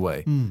in a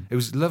way. It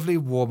was lovely,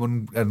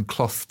 warm, and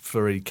cloth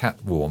furry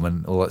cat warm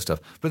and all that stuff.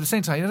 But at the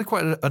same time, he had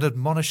quite an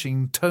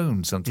admonishing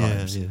tone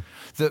sometimes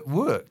that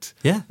worked.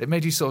 Yeah, it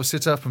made you sort of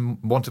sit up and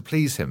want to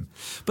please him.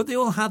 But they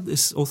all had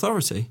this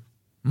authority,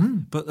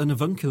 but an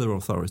avuncular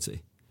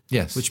authority.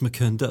 Yes, which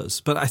McKern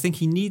does. But I think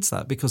he needs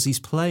that because he's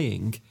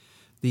playing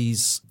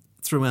these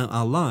throughout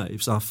our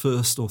lives. Our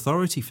first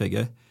authority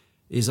figure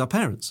is our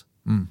parents.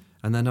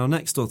 And then our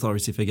next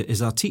authority figure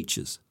is our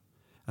teachers.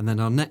 And then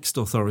our next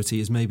authority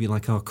is maybe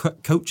like our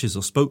coaches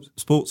or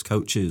sports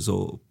coaches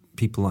or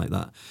people like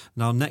that.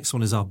 And our next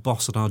one is our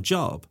boss at our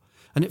job.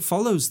 And it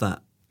follows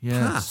that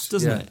path,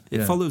 doesn't it?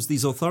 It follows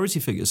these authority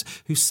figures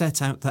who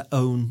set out their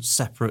own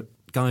separate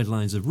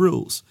guidelines of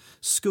rules.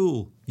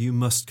 School, you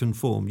must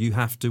conform. You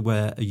have to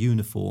wear a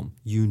uniform.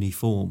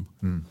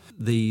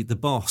 The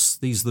boss,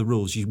 these are the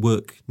rules. You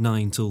work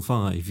 9 till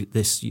 5.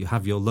 You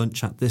have your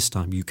lunch at this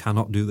time. You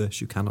cannot do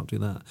this. You cannot do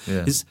that.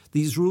 Yeah.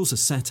 These rules are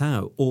set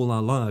out all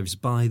our lives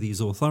by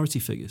these authority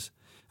figures.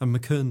 And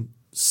McKern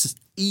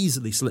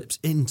easily slips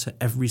into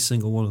every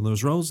single one of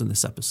those roles in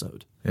this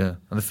episode. Yeah,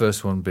 and the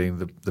first one being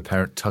the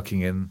parent tucking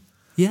in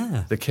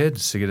the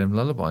kids, singing them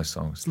lullaby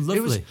songs. It's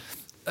lovely.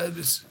 It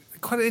was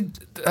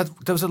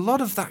there was a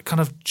lot of that kind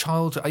of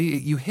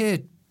you hear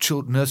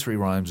nursery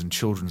rhymes and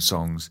children's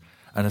songs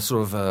and a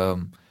sort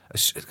of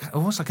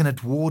almost like an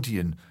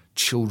Edwardian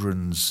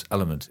children's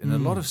element in a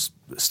lot of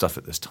stuff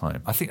at this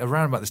time. I think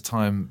around about this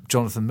time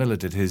Jonathan Miller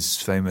did his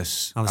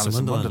famous Alice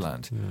in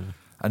Wonderland. Yeah.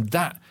 And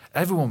that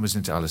everyone was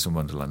into Alice in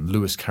Wonderland.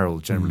 Lewis Carroll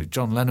generally.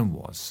 John Lennon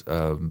was.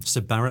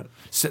 Syd Barrett.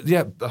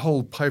 The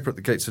whole Piper at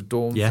the Gates of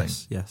Dawn thing.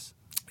 Yes.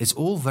 It's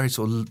all very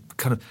sort of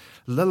kind of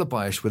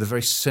lullaby-ish with a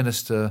very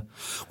sinister...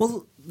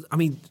 Well, I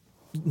mean,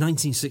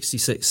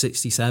 1966,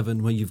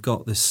 67, when you've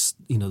got this,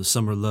 the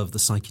Summer of Love, the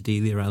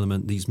psychedelia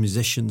element, these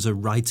musicians are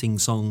writing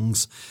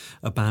songs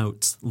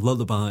about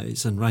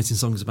lullabies and writing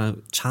songs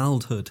about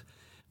childhood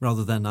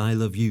rather than I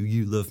love you,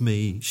 you love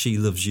me, she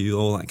loves you,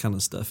 all that kind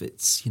of stuff.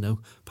 It's,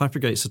 Piper at the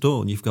Gates of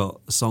Dawn, you've got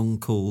a song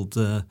called...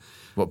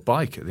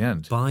 Bike at the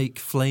end? Bike,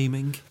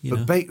 Flaming,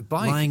 Bike,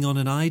 lying on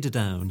an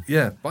eiderdown.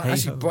 Yeah,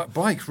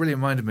 Bike really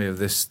reminded me of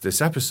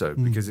this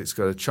episode because it's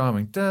got a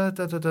charming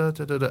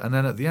da-da-da-da-da-da, and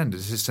then at the end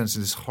it's this sense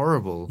of this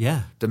horrible,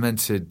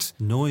 demented...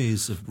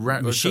 noise of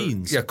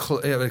machines.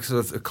 Sort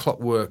of a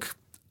clockwork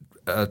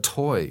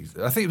toy.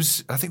 I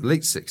think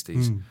late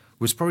 60s.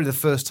 Was probably the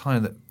first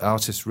time that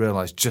artists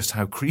realised just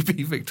how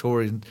creepy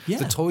Victorian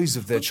the toys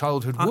of their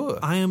childhood were.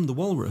 I Am the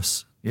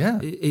Walrus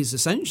is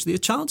essentially a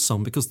child's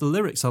song because the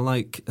lyrics are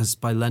like, as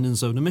by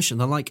Lennon's own admission,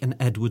 they're like an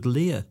Edward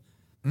Lear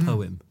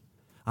poem.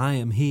 I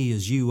am he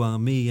as you are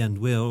me and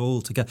we're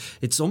all together.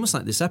 It's almost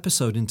like this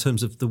episode in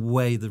terms of the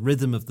way the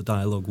rhythm of the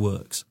dialogue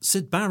works.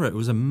 Syd Barrett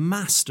was a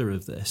master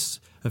of this,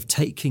 of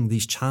taking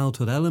these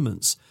childhood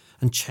elements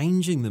and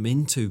changing them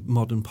into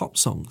modern pop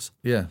songs.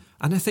 Yeah.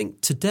 And I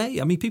think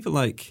today, people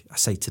like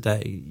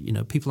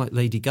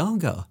Lady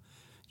Gaga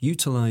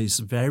utilise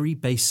very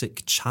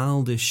basic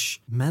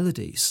childish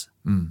melodies,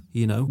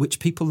 which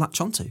people latch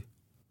onto.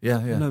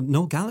 Yeah.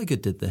 Noel Gallagher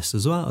did this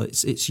as well.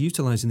 It's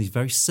utilising these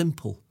very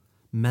simple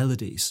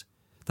melodies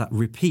that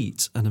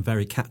repeat and are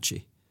very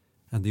catchy,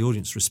 and the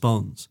audience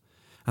responds.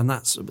 And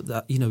that's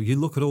that. You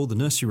look at all the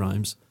nursery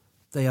rhymes;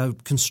 they are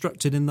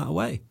constructed in that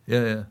way.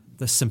 Yeah.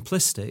 They're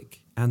simplistic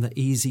and they're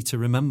easy to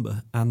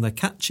remember and they're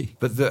catchy.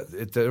 But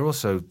they're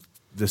also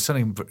there's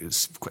something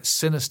it's quite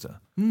sinister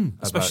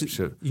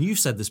Especially, about. you've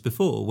said this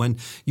before, when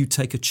you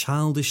take a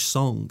childish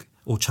song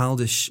or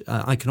childish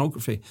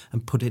iconography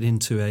and put it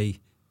into a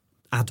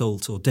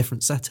adult or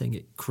different setting,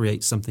 it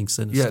creates something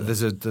sinister. Yeah,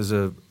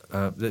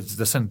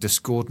 there's something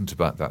discordant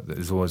about that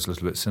is always a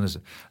little bit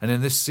sinister. And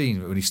in this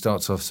scene, when he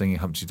starts off singing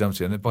Humpty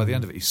Dumpty, and then by the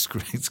end of it, he's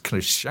kind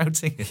of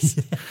shouting it.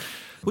 Yeah.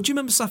 Well, do you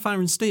remember Sapphire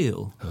and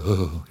Steel?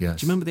 Oh, yes.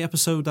 Do you remember the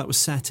episode that was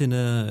set in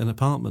an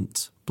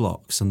apartment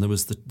blocks, and there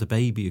was the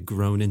baby had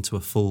grown into a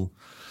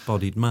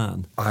full-bodied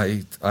man?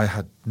 I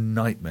had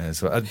nightmares.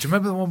 Do you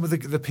remember the one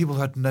with the people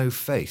who had no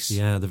face?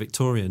 Yeah, the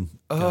Victorian.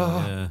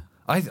 Oh,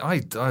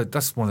 I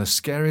that's one of the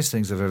scariest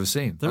things I've ever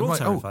seen. They're all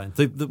terrifying.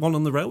 The one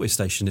on the railway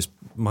station is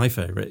my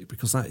favourite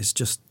because that is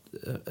just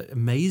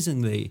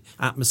amazingly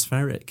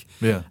atmospheric.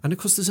 Yeah. And of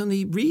course, there's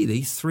only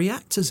really 3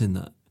 actors in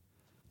that: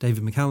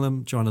 David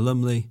McCallum, Joanna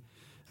Lumley,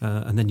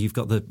 and then you've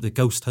got the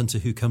ghost hunter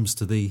who comes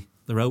to the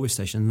railway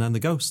station, and then the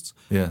ghosts.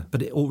 Yeah.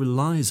 But it all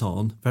relies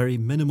on very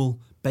minimal,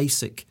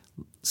 basic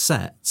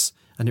sets,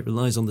 and it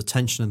relies on the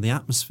tension and the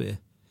atmosphere.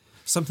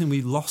 Something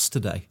we lost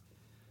today.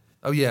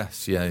 Oh,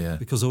 yes, yeah.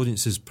 Because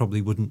audiences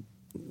probably wouldn't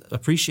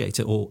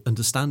appreciate it or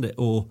understand it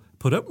or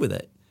put up with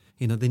it.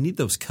 You know, they need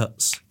those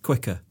cuts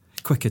quicker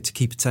to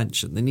keep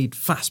attention. They need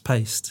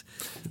fast-paced.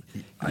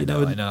 I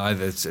know.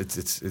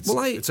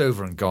 It's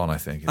over and gone, I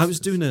think. I was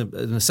doing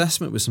an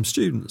assessment with some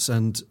students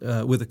and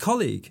with a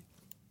colleague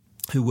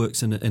who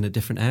works in a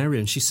different area,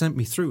 and she sent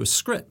me through a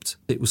script.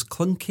 It was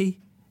clunky.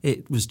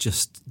 It was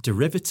just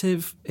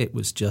derivative. It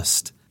was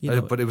just...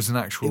 but it was an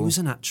actual... It was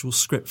an actual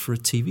script for a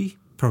TV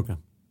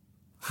programme.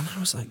 And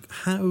I was like,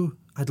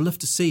 I'd love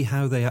to see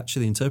how they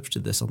actually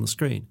interpreted this on the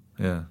screen.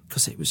 Yeah.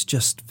 Because it was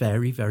just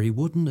very, very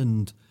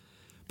wooden.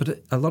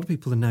 But a lot of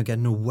people are now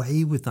getting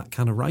away with that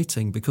kind of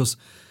writing because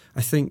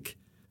I think,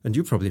 and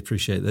you probably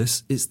appreciate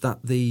this, is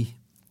that the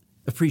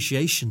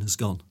appreciation has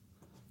gone,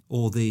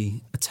 or the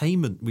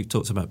attainment we've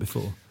talked about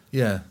before.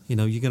 Yeah. You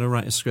know, you're going to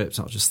write a script,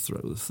 I'll just throw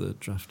the third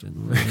draft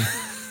in. Really.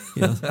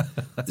 You know,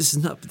 this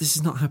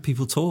is not how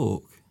people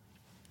talk.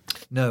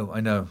 No, I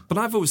know. But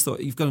I've always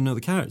thought you've got to know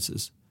the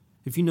characters.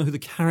 If you know who the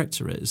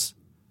character is,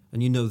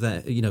 and you know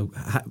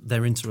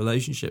their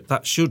interrelationship,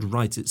 that should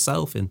write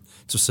itself in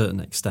to a certain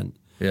extent.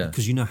 Yeah.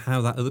 Because you know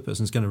how that other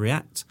person's going to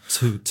react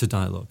to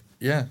dialogue.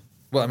 Yeah.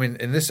 Well, I mean,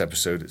 in this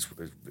episode,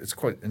 it's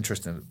quite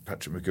interesting that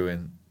Patrick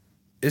McGoohan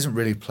isn't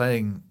really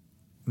playing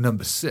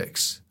number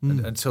 6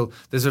 until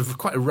there's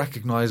quite a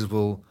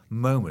recognisable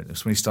moment.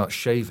 It's when he starts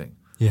shaving.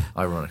 Yeah.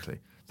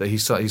 Ironically, that he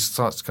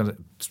starts kind of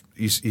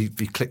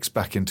he clicks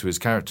back into his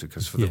character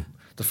because for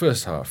the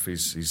first half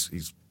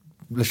he's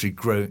literally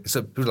growing. It's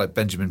a bit like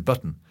Benjamin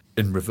Button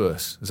in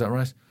reverse. Is that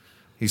right?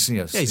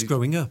 He's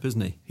growing up, isn't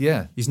he?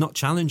 Yeah. He's not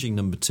challenging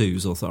number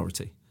 2's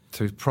authority.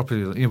 So he's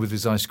properly, with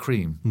his ice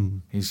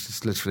cream. He's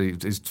just literally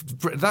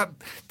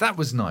that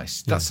was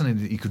nice. That's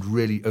something that you could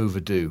really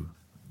overdo,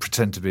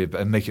 pretend to be,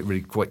 and make it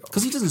really quite.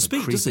 Because he doesn't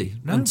speak, creepy. does he?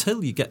 No.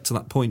 Until you get to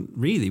that point,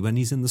 really, when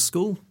he's in the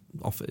school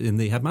office, in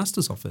the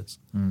headmaster's office.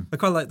 I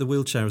quite like the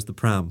wheelchair as the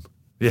pram.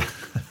 Yeah.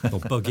 Or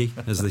buggy,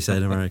 as they say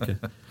in America.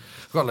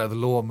 Quite like the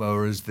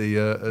lawnmower as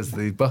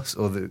the bus,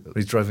 or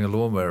he's driving a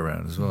lawnmower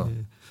around as well.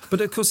 Yeah. But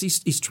of course,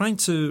 he's trying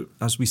to,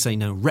 as we say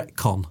now,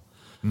 retcon.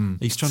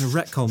 He's trying to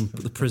retcon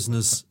the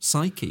prisoner's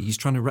psyche. He's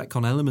trying to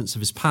retcon elements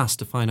of his past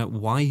to find out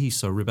why he's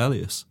so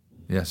rebellious.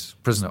 Yes,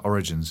 prisoner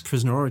origins.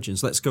 Prisoner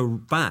origins. Let's go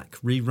back,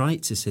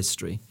 rewrite his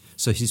history,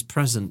 so his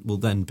present will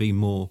then be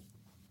more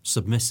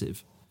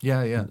submissive.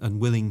 Yeah. And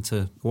willing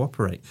to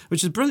cooperate,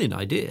 which is a brilliant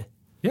idea.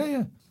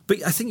 Yeah.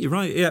 But I think you're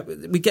right. Yeah,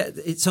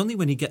 it's only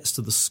when he gets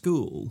to the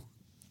school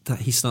that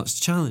he starts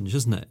to challenge,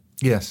 isn't it?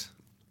 Yes.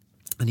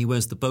 And he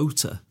wears the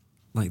boater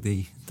like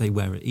they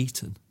wear at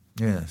Eton.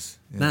 Yes.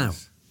 Now,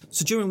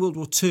 so during World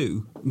War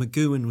II,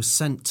 McGoohan was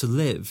sent to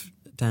live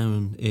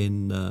down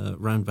in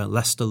round about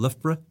Leicester,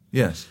 Loughborough.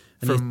 Yes.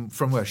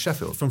 From where?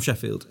 Sheffield? From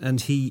Sheffield. And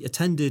he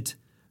attended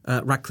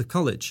Radcliffe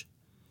College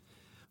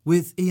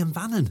with Ian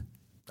Bannon.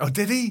 Oh,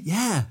 did he?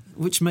 Yeah,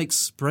 which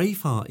makes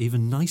Braveheart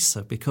even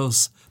nicer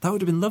because that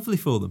would have been lovely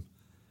for them.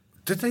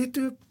 Did they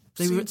do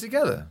a scene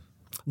together?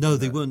 No,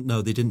 they weren't.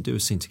 No, they didn't do a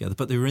scene together,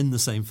 but they were in the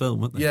same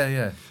film, weren't they?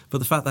 Yeah. But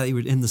the fact that they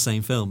were in the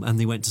same film and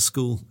they went to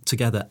school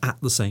together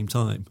at the same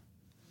time.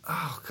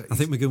 Oh, God. I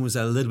think McGoohan was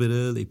there a little bit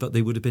early, but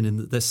they would have been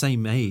in the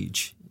same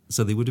age,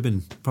 so they would have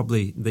been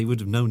they would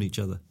have known each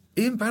other.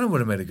 Ian Bannon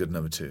would have made a good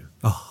number 2.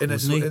 Oh, in a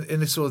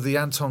sort of the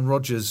Anton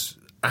Rogers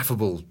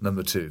affable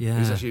number 2. Yeah.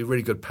 He's actually a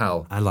really good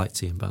pal. I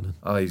liked Ian Bannon.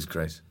 Oh, he's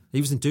great.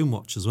 He was in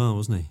Doomwatch as well,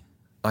 wasn't he?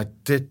 I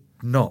did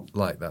not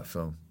like that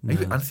film. No.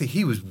 I think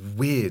he was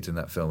weird in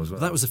that film as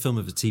well. That was a film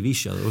of a TV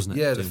show, wasn't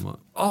it? Yeah, Doomwatch.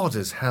 odd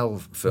as hell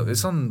film.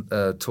 It's on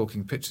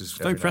Talking Pictures.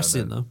 Very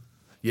prescient, though.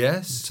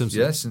 Yes, in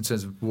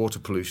terms of water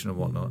pollution and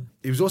whatnot.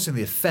 He was also in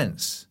The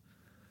Offence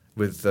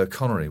with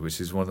Connery, which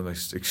is one of the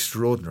most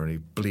extraordinarily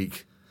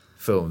bleak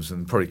films.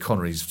 And probably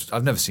Connery's...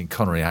 I've never seen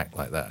Connery act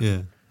like that.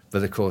 Yeah.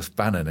 But, of course,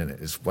 Bannon in it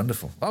is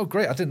wonderful. Oh,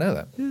 great. I didn't know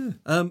that.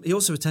 Yeah. He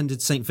also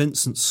attended St.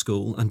 Vincent's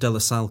School and De La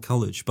Salle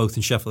College, both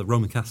in Sheffield,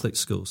 Roman Catholic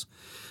schools.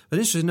 But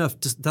interestingly enough,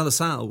 De La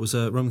Salle was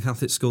a Roman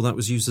Catholic school that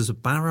was used as a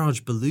barrage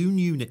balloon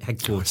unit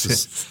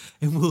headquarters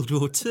in World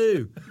War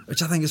II,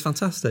 which I think is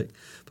fantastic.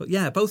 But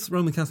yeah, both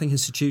Roman Catholic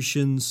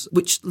institutions,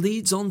 which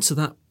leads on to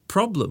that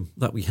problem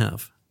that we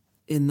have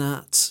in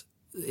that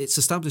it's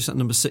established that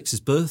number 6's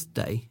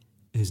birthday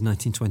is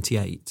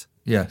 1928.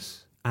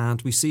 Yes.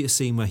 And we see a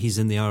scene where he's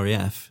in the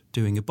RAF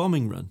doing a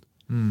bombing run.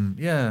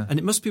 Yeah. And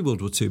it must be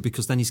World War II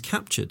because then he's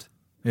captured.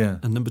 Yeah.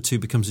 And number 2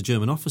 becomes a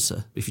German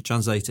officer. If you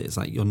translate it, it's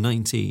like, you're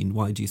 19,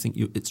 why do you think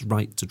it's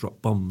right to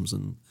drop bombs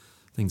and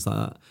things like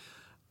that?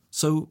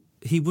 So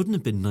he wouldn't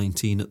have been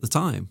 19 at the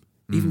time.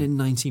 Even in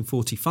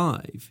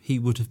 1945, he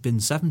would have been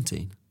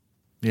 17.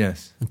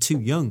 Yes. And too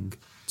young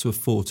to have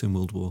fought in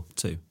World War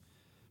II.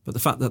 But the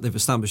fact that they've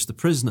established the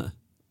prisoner,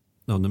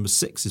 number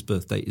 6's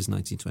birth date is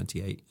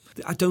 1928,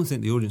 I don't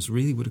think the audience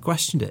really would have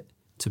questioned it,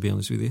 to be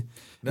honest with you.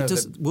 No,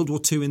 World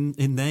War II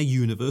in their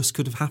universe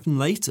could have happened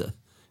later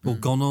or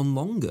gone on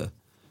longer.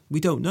 We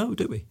don't know,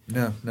 do we?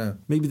 No.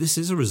 Maybe this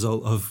is a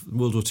result of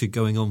World War II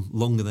going on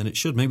longer than it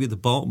should. Maybe the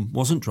bomb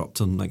wasn't dropped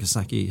on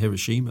Nagasaki,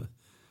 Hiroshima.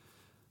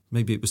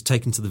 Maybe it was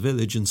taken to the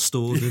village and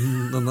stored,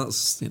 and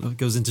that's,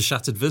 goes into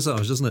shattered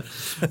visage, doesn't it?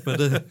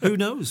 But who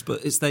knows?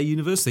 But it's their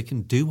universe. They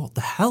can do what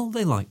the hell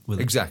they like with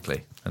it.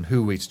 Exactly. And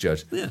who are we to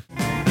judge? Yeah.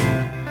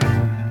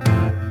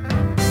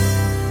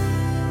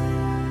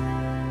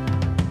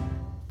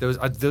 There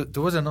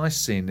was a nice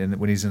scene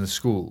when he's in a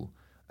school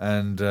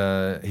and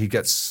he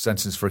gets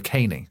sentenced for a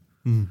caning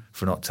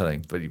for not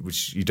telling, but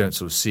which you don't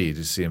sort of see. You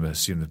just see him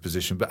assume the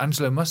position. But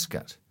Angelo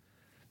Muscat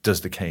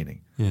does the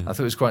caning. Yeah. I thought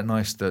it was quite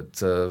nice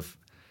that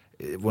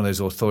one of those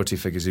authority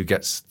figures who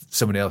gets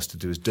somebody else to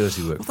do his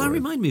dirty work. Well, for that him.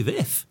 reminded me of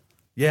If.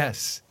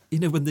 Yes.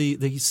 When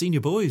the senior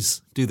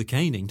boys do the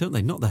caning, don't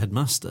they? Not the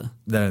headmaster.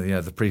 No,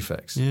 yeah, the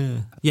prefects.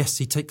 Yeah. Yes,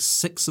 he takes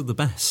 6 of the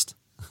best.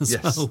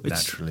 Yes, well,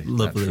 naturally.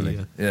 Lovely.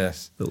 Naturally.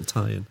 Yes. Little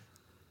tie-in.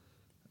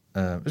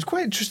 It was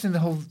quite interesting, the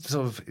whole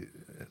sort of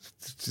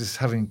just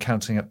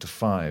counting up to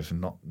 5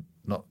 and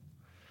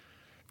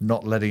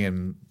not letting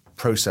him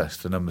process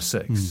the number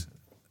 6.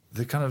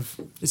 The kind of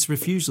it's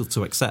refusal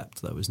to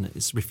accept, though, isn't it?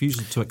 It's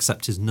refusal to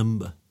accept his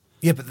number.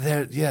 Yeah, but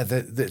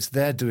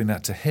they're doing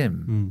that to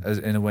him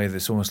in a way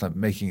that's almost like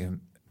making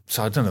him.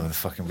 So I don't know where the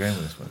fuck I'm going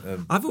with this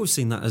one. I've always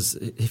seen that as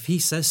if he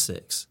says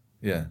 6,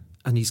 yeah,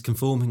 and he's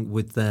conforming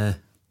with their,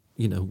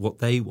 what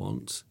they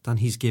want, then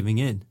he's giving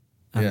in.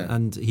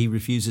 And he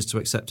refuses to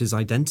accept his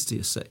identity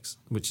as 6,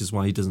 which is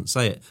why he doesn't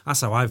say it.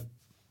 That's how I've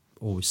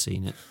always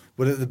seen it.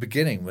 Well, at the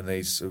beginning, when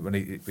he's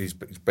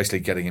basically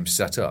getting him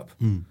set up,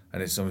 and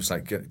it's almost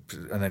like, and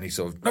then he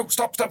sort of, no,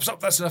 stop,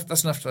 that's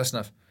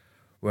enough.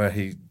 Where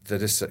they're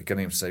just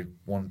getting him to say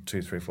 1,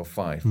 2, 3, 4,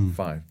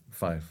 5,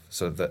 5,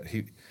 so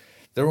that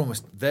they're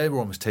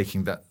almost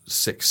taking that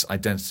 6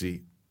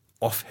 identity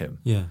off him.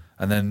 Yeah.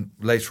 And then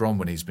later on,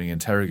 when he's being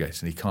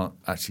interrogated, and he can't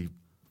actually.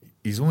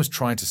 He's almost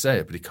trying to say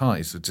it, but he can't.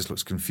 He just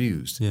looks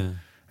confused. Yeah. And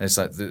it's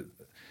like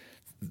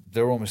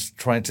they're almost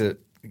trying to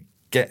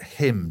get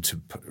him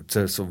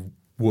to sort of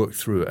work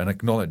through and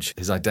acknowledge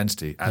his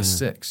identity as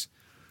 6.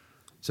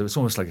 So it's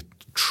almost like a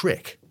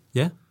trick.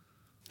 Yeah.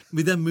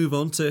 We then move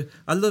on to.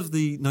 I love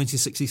the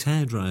 1960s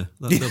hairdryer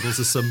that doubles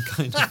as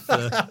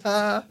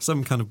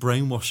some kind of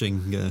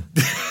brainwashing.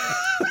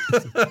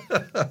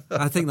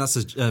 I think that's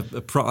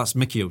that's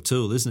Mickey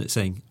O'Toole, isn't it?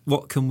 Saying,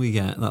 "What can we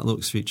get that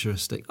looks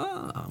futuristic?"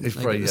 It's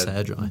probably this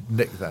hairdryer.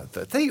 Nick that.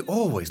 They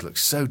always look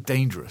so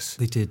dangerous.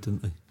 They did,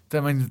 didn't they?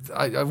 I mean,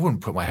 I wouldn't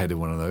put my head in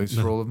one of those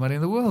for all the money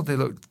in the world. They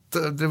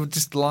were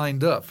just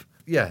lined up.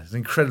 Yeah, it's an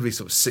incredibly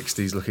sort of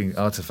 60s looking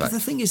artifact. But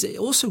the thing is, it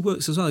also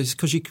works as well, is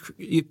because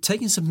you're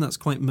taking something that's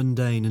quite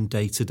mundane and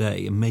day to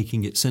day and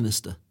making it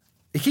sinister.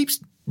 He keeps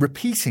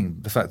repeating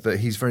the fact that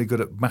he's very good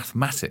at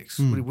mathematics.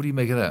 What do you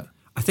make of that?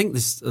 I think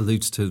this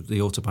alludes to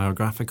the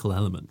autobiographical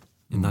element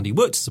in that he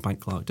worked as a bank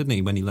clerk, didn't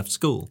he, when he left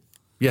school?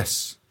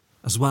 Yes.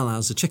 As well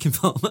as a chicken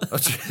farmer.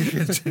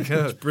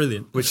 It's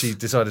brilliant. Which he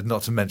decided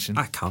not to mention.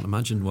 I can't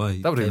imagine why.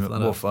 That would have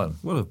been more fun.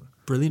 What a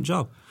brilliant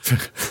job.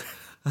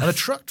 And a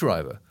truck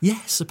driver.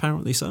 Yes,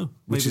 apparently so.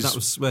 Maybe that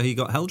was where he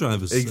got hell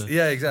drivers.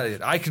 Yeah, exactly.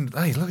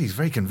 Look, he's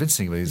very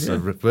convincing when he's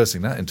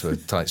reversing that into a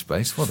tight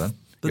space. Well done.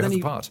 But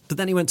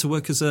then he went to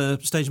work as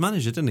a stage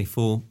manager, didn't he,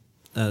 for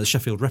the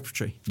Sheffield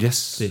Repertory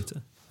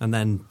Theatre, and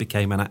then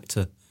became an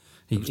actor.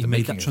 He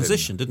made that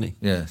transition, didn't he?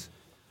 Yes.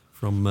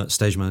 From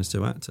stage manager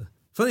to actor.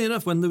 Funny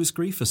enough, when Louis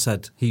Griefer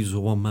said he was a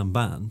one-man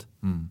band,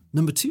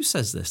 number 2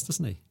 says this,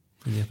 doesn't he,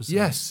 in the episode?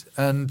 Yes,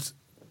 and...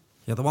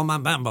 You're the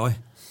one-man band, boy.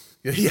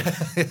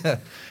 Yeah.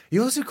 He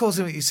also calls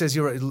him, he says,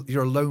 you're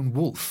a lone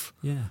wolf.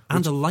 Yeah,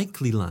 and a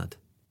likely lad.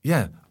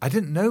 Yeah, I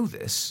didn't know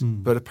this,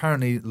 but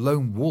apparently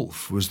Lone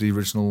Wolf was the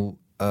original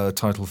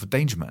title for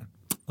Danger Man.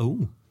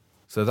 Oh.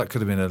 So that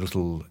could have been a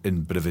little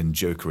bit of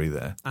in-jokery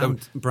there.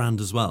 And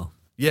Brand as well.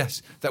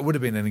 Yes, that would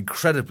have been an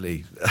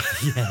incredibly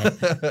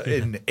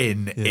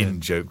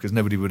in joke because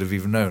nobody would have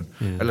even known.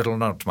 Yeah. A little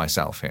note to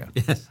myself here.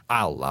 Yes.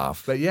 I'll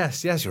laugh. But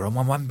yes, you're on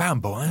one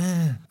bound, boy.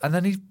 And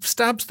then he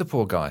stabs the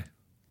poor guy.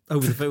 Oh,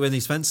 when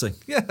he's fencing.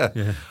 Yeah.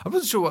 Yeah. I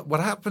wasn't sure what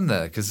happened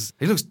there because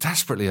he looks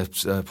desperately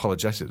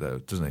apologetic, though,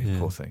 doesn't he? Yeah.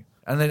 Poor thing.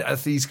 And then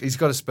he's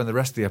got to spend the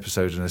rest of the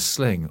episode in a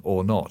sling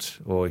or not.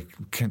 Or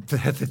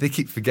they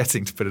keep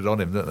forgetting to put it on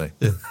him, don't they?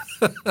 Yeah.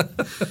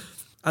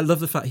 I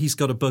love the fact he's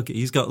got a buggy.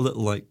 He's got a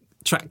little,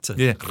 tractor.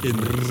 Yeah.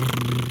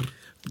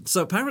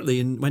 So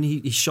apparently, when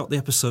he shot the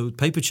episode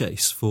Paper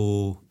Chase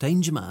for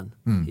Danger Man,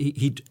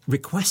 he'd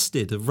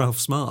requested of Ralph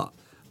Smart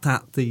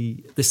that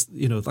this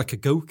like a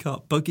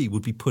go-kart buggy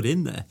would be put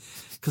in there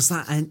because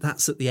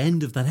that's at the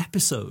end of that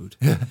episode.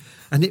 Yeah.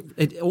 And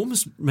it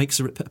almost makes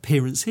an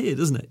appearance here,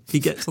 doesn't it? He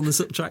gets on this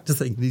little tractor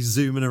thing and he's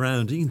zooming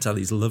around. You can tell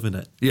he's loving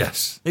it.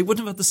 Yes. It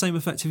wouldn't have had the same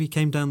effect if he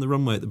came down the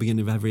runway at the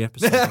beginning of every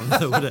episode,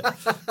 though, would it?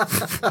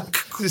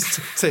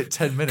 Just take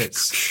 10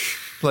 minutes.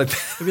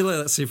 It'd be like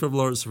that scene from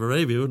Lawrence of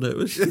Arabia,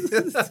 wouldn't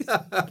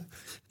it?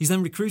 He's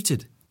then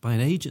recruited by an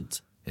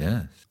agent.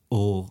 Yes.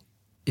 Or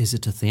is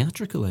it a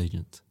theatrical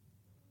agent?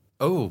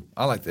 Oh,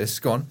 I like this.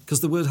 Go on. Because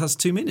the word has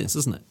two meanings,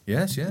 doesn't it?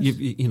 Yes, yes.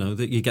 You know,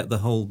 that you get the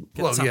whole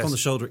tap on the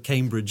shoulder at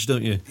Cambridge,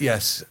 don't you?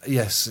 Yes,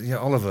 yes. Yeah,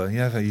 Oliver,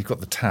 you've got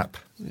the tap.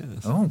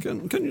 Yes. Oh.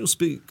 Can you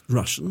speak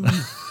Russian?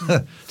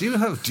 Do you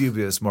have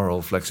dubious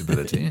moral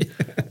flexibility?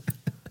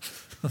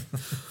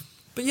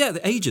 But yeah,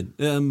 the agent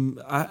and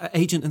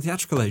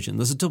theatrical agent,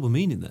 there's a double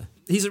meaning there.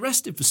 He's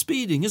arrested for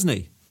speeding, isn't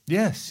he?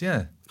 Yes,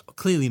 yeah.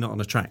 Clearly not on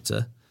a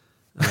tractor.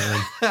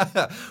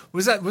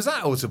 Was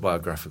that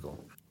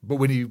autobiographical? But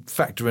when you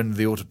factor in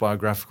the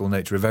autobiographical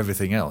nature of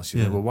everything else,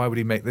 you think, well, why would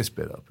he make this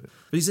bit up? But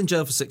he's in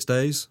jail for 6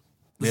 days.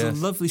 There's Yes.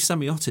 a lovely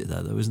semiotic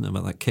there, though, isn't there,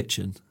 about that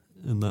kitchen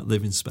and that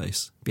living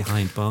space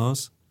behind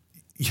bars.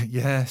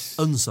 Yes.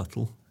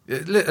 Unsubtle.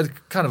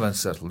 Kind of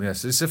unsettled,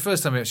 yes. It's the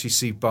first time we actually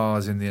see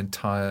bars in the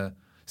entire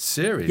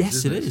series. Yes,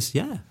 isn't it is,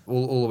 yeah.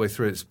 All the way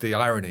through. The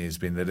irony has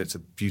been that it's a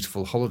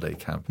beautiful holiday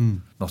camp,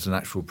 not an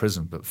actual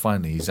prison, but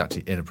finally he's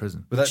actually in a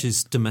prison. But Which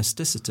is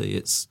domesticity.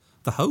 It's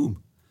the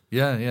home.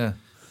 Yeah, yeah.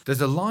 There's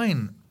a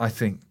line, I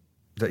think,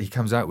 that he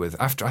comes out with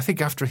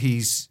after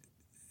he's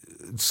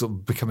sort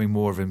of becoming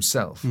more of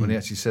himself, when he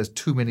actually says,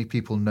 too many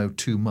people know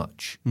too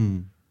much,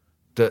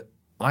 that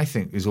I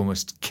think is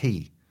almost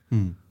key.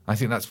 I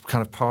think that's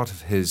kind of part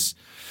of his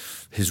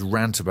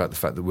rant about the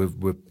fact that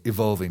we're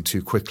evolving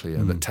too quickly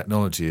and that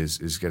technology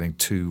is getting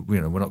too,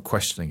 we're not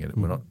questioning it,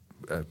 we're not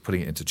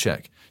putting it into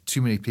check.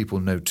 Too many people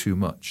know too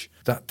much.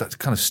 That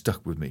kind of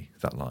stuck with me,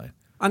 that line.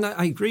 And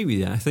I agree with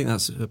you. I think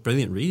that's a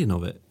brilliant reading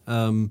of it.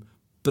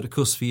 But of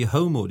course, for your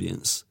home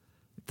audience,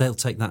 they'll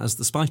take that as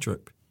the spy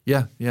trope.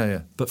 Yeah, yeah,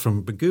 yeah. But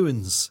from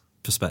McGowan's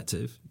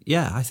perspective,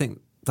 yeah, I think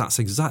that's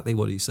exactly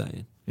what he's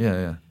saying. Yeah,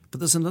 yeah. But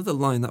there's another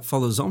line that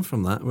follows on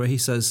from that where he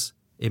says,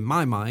 in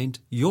my mind,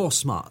 you're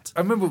smart.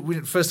 I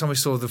remember first time we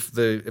saw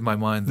the in my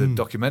mind the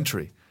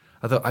documentary.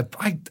 I thought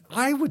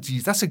I would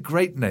use that's a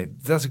great name.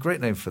 That's a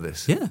great name for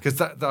this. Yeah, because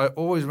that I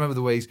always remember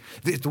the way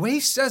he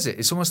says it.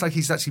 It's almost like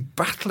he's actually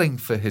battling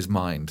for his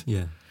mind.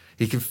 Yeah,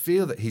 he can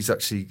feel that he's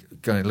actually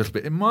going a little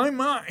bit in my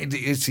mind.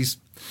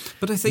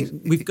 But I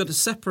think we've got to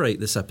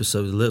separate this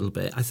episode a little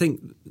bit. I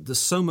think there's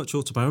so much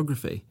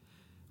autobiography.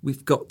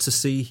 We've got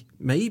to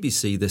maybe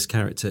see this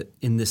character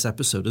in this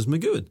episode as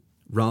McGowan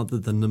rather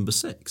than number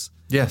 6.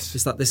 Yes,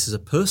 it's that this is a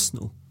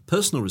personal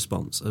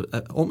response,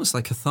 almost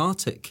like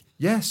cathartic.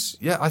 Yes,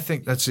 yeah, I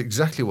think that's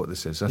exactly what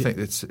this is. I think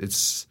this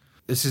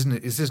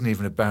isn't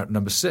even about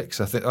number 6.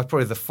 I think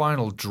probably the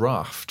final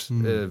draft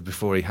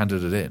before he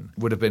handed it in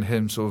would have been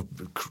him sort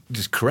of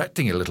just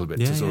correcting it a little bit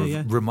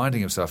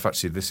reminding himself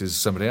actually this is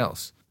somebody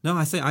else. No,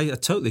 I think I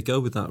totally go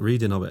with that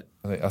reading of it.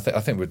 I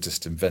think we're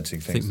just inventing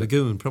things. I think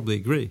McGowan probably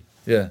agree.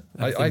 Yeah,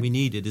 everything we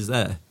needed is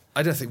there.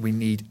 I don't think we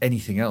need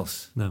anything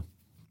else. No,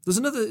 there's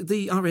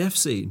the RAF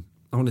scene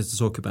I wanted to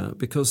talk about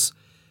because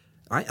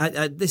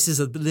I this is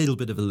a little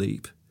bit of a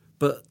leap,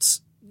 but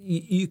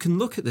you can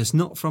look at this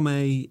not from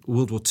a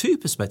World War II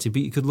perspective,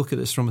 but you could look at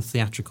this from a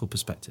theatrical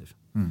perspective.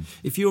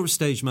 If you're a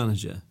stage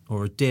manager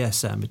or a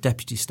DSM, a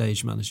deputy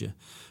stage manager,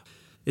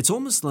 it's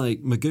almost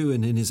like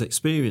McGowan in his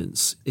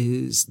experience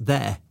is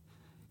there.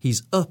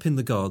 He's up in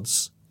the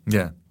gods.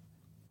 Yeah.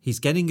 He's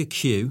getting a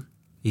cue.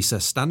 He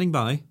says, standing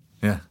by.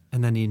 Yeah.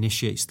 And then he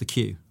initiates the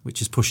cue,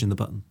 which is pushing the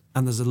button.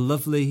 And there's a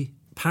lovely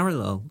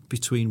parallel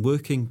between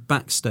working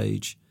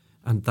backstage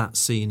and that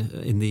scene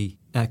in the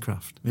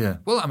aircraft. Yeah.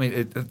 Well, I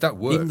mean, that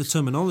works. Even the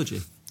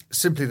terminology.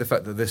 Simply the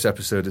fact that this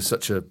episode is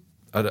such a,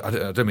 I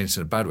don't mean it's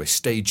in a bad way,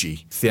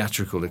 stagey,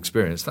 theatrical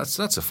experience,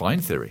 that's a fine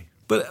theory.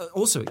 But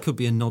also it could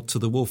be a nod to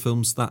the war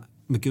films that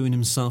McGowan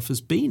himself has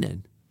been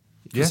in.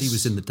 Because he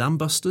was in the Dam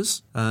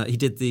Busters. He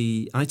did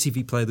the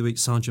ITV Play of the Week,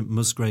 Sergeant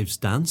Musgrave's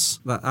Dance.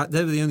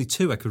 They were the only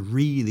two I could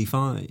really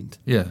find.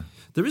 Yeah.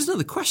 There is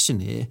another question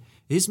here.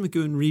 Is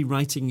McGowan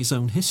rewriting his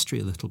own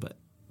history a little bit?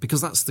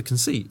 Because that's the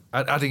conceit.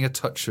 Adding a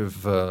touch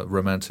of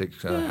romantic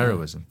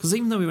heroism. Because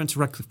even though we went to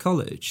Radcliffe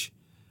College,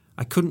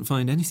 I couldn't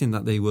find anything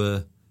that they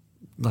were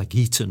like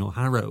Eton or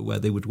Harrow, where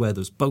they would wear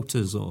those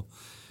boaters or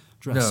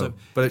dress. No, So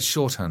but it's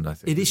shorthand, I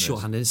think. it is isn't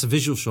shorthand. It's a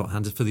visual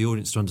shorthand for the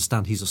audience to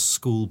understand he's a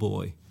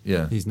schoolboy.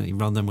 Yeah.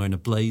 Rather than wearing a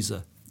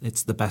blazer.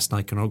 It's the best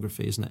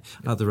iconography, isn't it?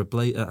 Either a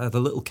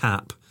little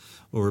cap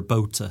or a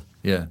boater.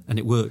 Yeah. And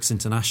it works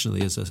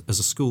internationally as a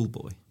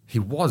schoolboy. He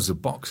was a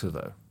boxer,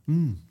 though,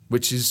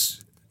 which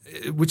is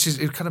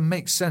it kind of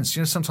makes sense.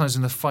 You know, sometimes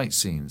in the fight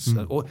scenes,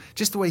 or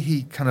just the way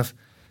he kind of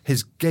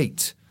his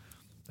gait.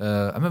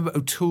 I remember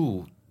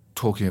O'Toole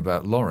talking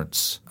about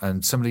Lawrence,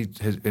 and somebody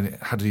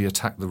had he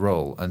attacked the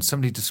role, and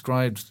somebody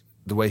described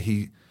the way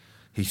he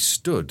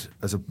stood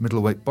as a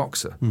middleweight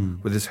boxer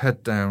with his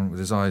head down, with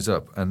his eyes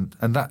up, and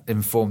that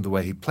informed the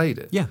way he played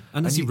it. Yeah,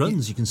 and as he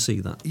runs, you can see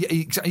that. Yeah,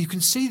 you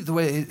can see the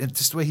way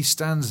just the way he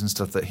stands and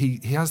stuff. That he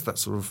has that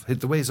sort of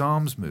the way his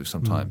arms move.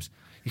 Sometimes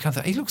you kind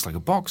of think he looks like a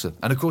boxer,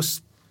 and of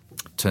course,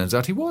 turns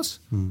out he was,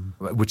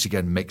 which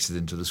again makes it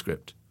into the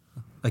script.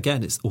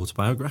 Again, it's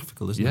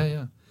autobiographical, isn't it?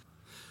 Yeah.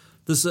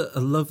 There's a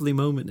lovely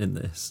moment in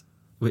this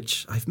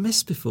which I've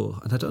missed before,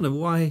 and I don't know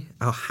why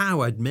or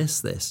how I'd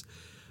miss this.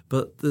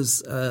 But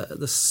there's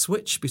the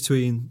switch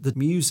between the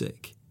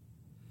music,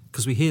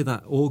 because we hear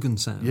that organ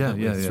sound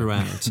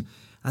throughout,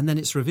 and then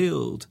it's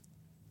revealed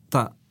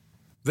that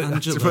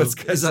Angelo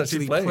is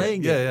actually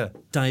playing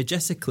it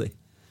diegetically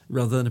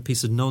rather than a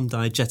piece of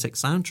non-diegetic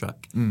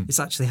soundtrack. It's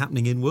actually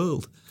happening in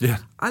world. Yeah.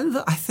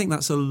 I think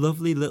that's a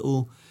lovely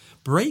little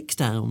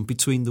breakdown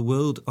between the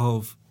world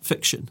of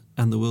fiction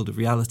and the world of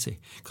reality,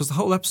 because the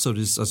whole episode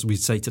is, as we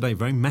say today,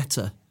 very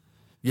meta.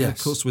 Yes. And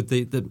of course, with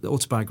the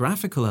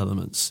autobiographical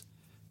elements,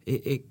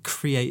 it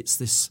creates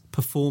this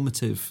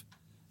performative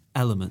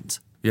element,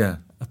 a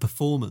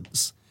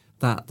performance,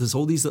 that there's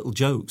all these little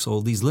jokes,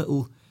 all these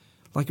little,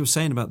 like I was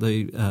saying about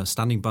the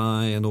standing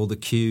by and all the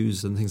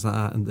cues and things like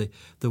that, and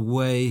the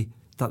way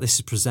that this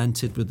is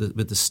presented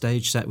with the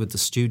stage set, with the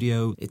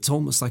studio. It's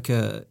almost like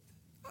a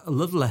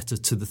love letter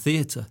to the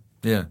theatre.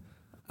 Yeah.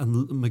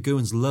 And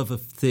McGowan's love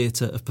of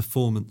theatre, of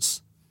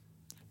performance.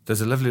 There's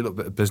a lovely little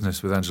bit of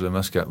business with Angelo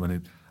Muscat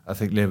when I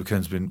think Liam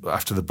McKeown's been,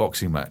 after the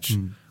boxing match,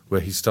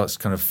 where he starts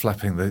kind of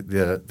flapping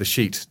the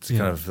sheet to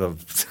kind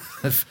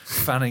of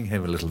fanning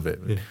him a little bit,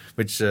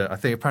 which I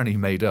think apparently he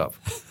made up,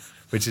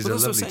 which is a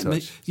lovely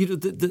touch.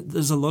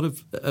 There's a lot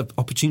of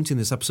opportunity in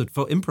this episode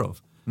for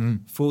improv,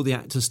 for the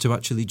actors to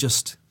actually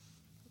just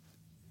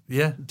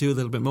do a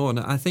little bit more. And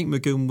I think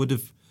McGowan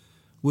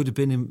would have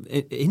been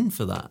in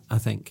for that, I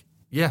think.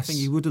 Yes. I think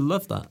he would have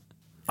loved that.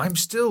 I'm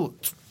still,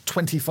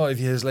 25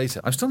 years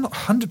later, I'm still not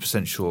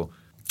 100% sure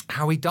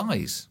how he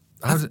dies.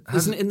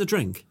 Isn't it in the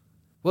drink?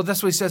 Well,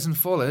 that's what he says in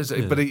Fallout,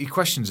 but he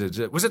questions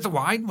it. Was it the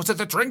wine? Was it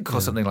the drink?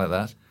 Or something like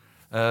that?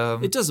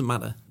 It doesn't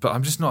matter. But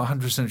I'm just not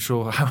 100%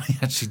 sure how he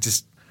actually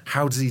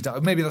how does he die?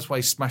 Maybe that's why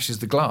he smashes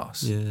the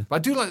glass. Yeah.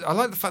 But I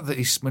like the fact that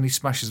when he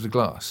smashes the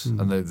glass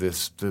and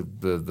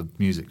the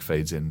music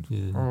fades in.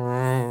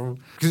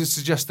 Because it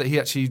suggests that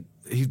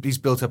he's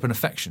built up an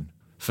affection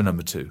for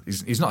number two.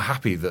 He's not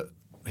happy that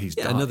he's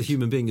died. Another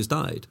human being has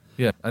died.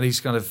 Yeah, and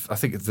he's kind of, I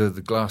think the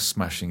glass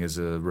smashing is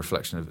a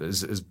reflection of,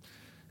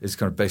 is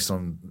kind of based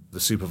on the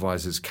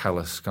supervisor's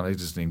callous, kind of, he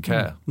doesn't even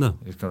care. No.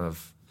 He's kind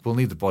of, we'll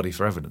need the body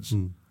for evidence.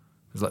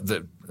 It's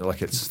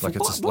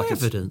What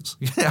evidence?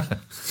 Yeah.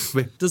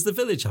 Does the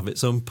village have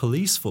its own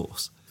police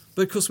force?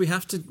 Because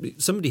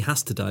somebody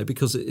has to die,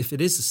 because if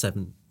it is the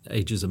 7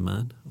 ages of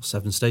man, or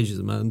 7 stages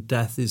of man,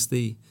 death is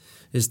the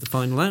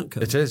final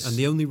outcome. It is. And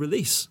the only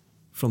release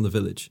from the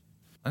village.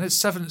 And it's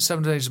 7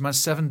 days of man,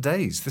 7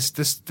 days.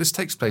 This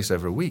takes place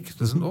over a week.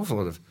 There's an awful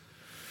lot of.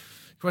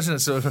 Imagine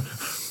it's sort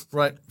of,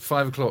 right,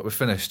 5 o'clock, we're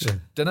finished. Yeah.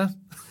 Dinner?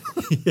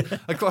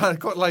 I'd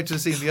quite like to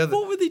have seen the other.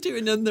 What were they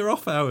doing in their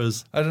off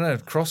hours? I don't know,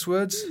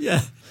 crosswords?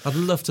 Yeah. I'd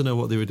love to know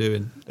what they were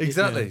doing.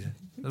 Exactly. Yeah.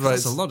 Right.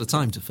 That's a lot of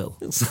time to fill.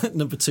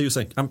 Number 2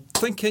 saying, I'm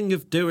thinking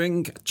of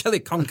doing chili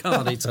con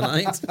carne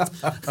tonight.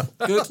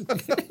 Good.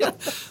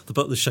 The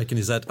butler's shaking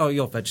his head. Oh,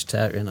 you're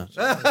vegetarian.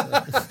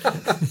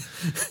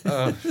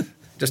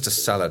 Just a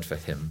salad for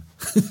him.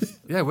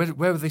 Yeah, where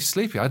were they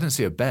sleeping? I didn't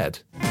see a bed.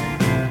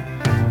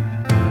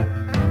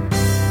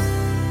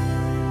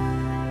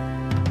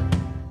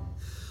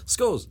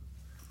 Scores.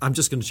 I'm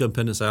just going to jump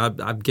in and say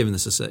I'm giving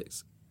this a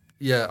 6.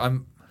 Yeah,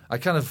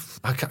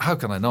 how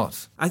can I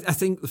not? I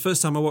think the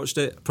first time I watched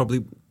it,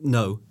 probably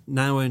no.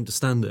 Now I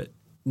understand it.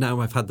 Now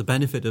I've had the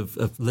benefit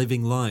of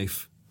living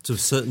life to a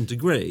certain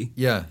degree.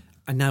 Yeah.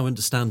 I now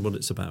understand what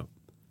it's about.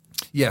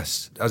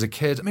 Yes. As a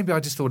kid, maybe I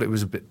just thought it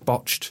was a bit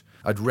botched.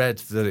 I'd read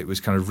that it was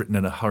kind of written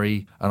in a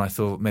hurry, and I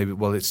thought maybe,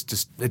 well, it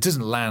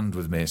doesn't land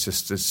with me. It's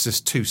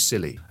just too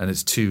silly, and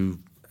it's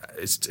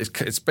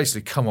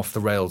basically come off the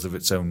rails of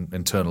its own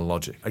internal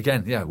logic.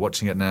 Again, yeah,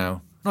 watching it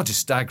now, not just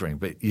staggering,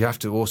 but you have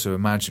to also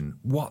imagine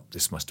what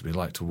this must have been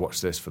like to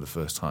watch this for the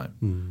first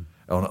time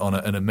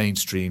on a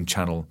mainstream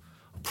channel,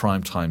 a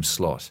prime time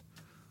slot.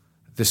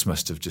 This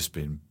must have just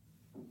been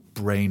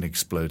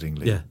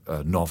brain-explodingly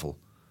novel.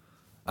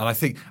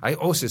 And I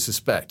also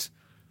suspect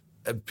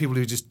people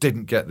who just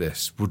didn't get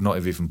this would not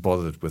have even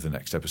bothered with the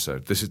next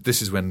episode.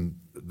 This is when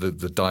the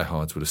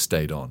diehards would have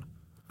stayed on.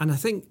 And I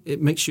think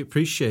it makes you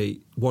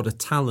appreciate what a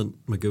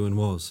talent McGoohan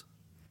was.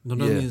 Not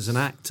only as an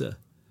actor,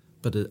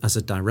 but as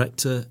a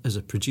director, as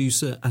a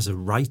producer, as a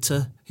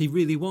writer. He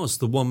really was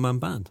the one-man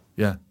band.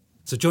 Yeah.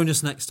 So join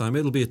us next time.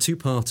 It'll be a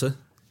two-parter.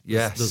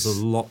 Yes. There's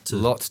a lot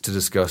to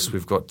discuss.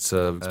 We've got...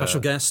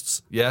 special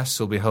guests. Yes,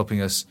 who'll be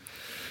helping us...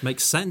 Make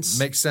sense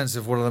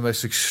of one of the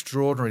most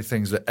extraordinary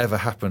things that ever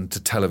happened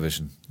to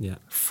television. Yeah.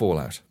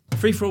 Fallout.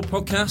 Free For All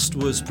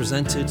podcast was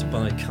presented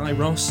by Kai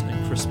Ross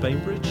and Chris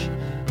Bainbridge.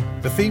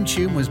 The theme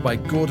tune was by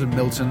Gordon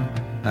Milton,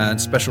 and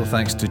special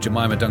thanks to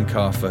Jemima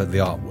Dunkar for the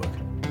artwork.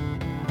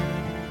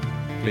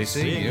 Please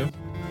see you.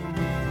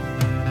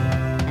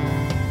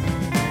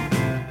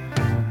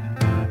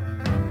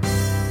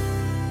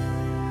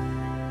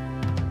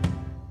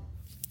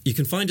 You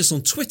can find us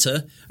on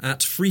Twitter at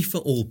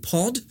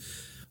FreeForAllPod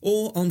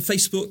or on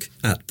Facebook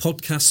at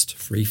Podcast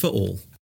Free For All.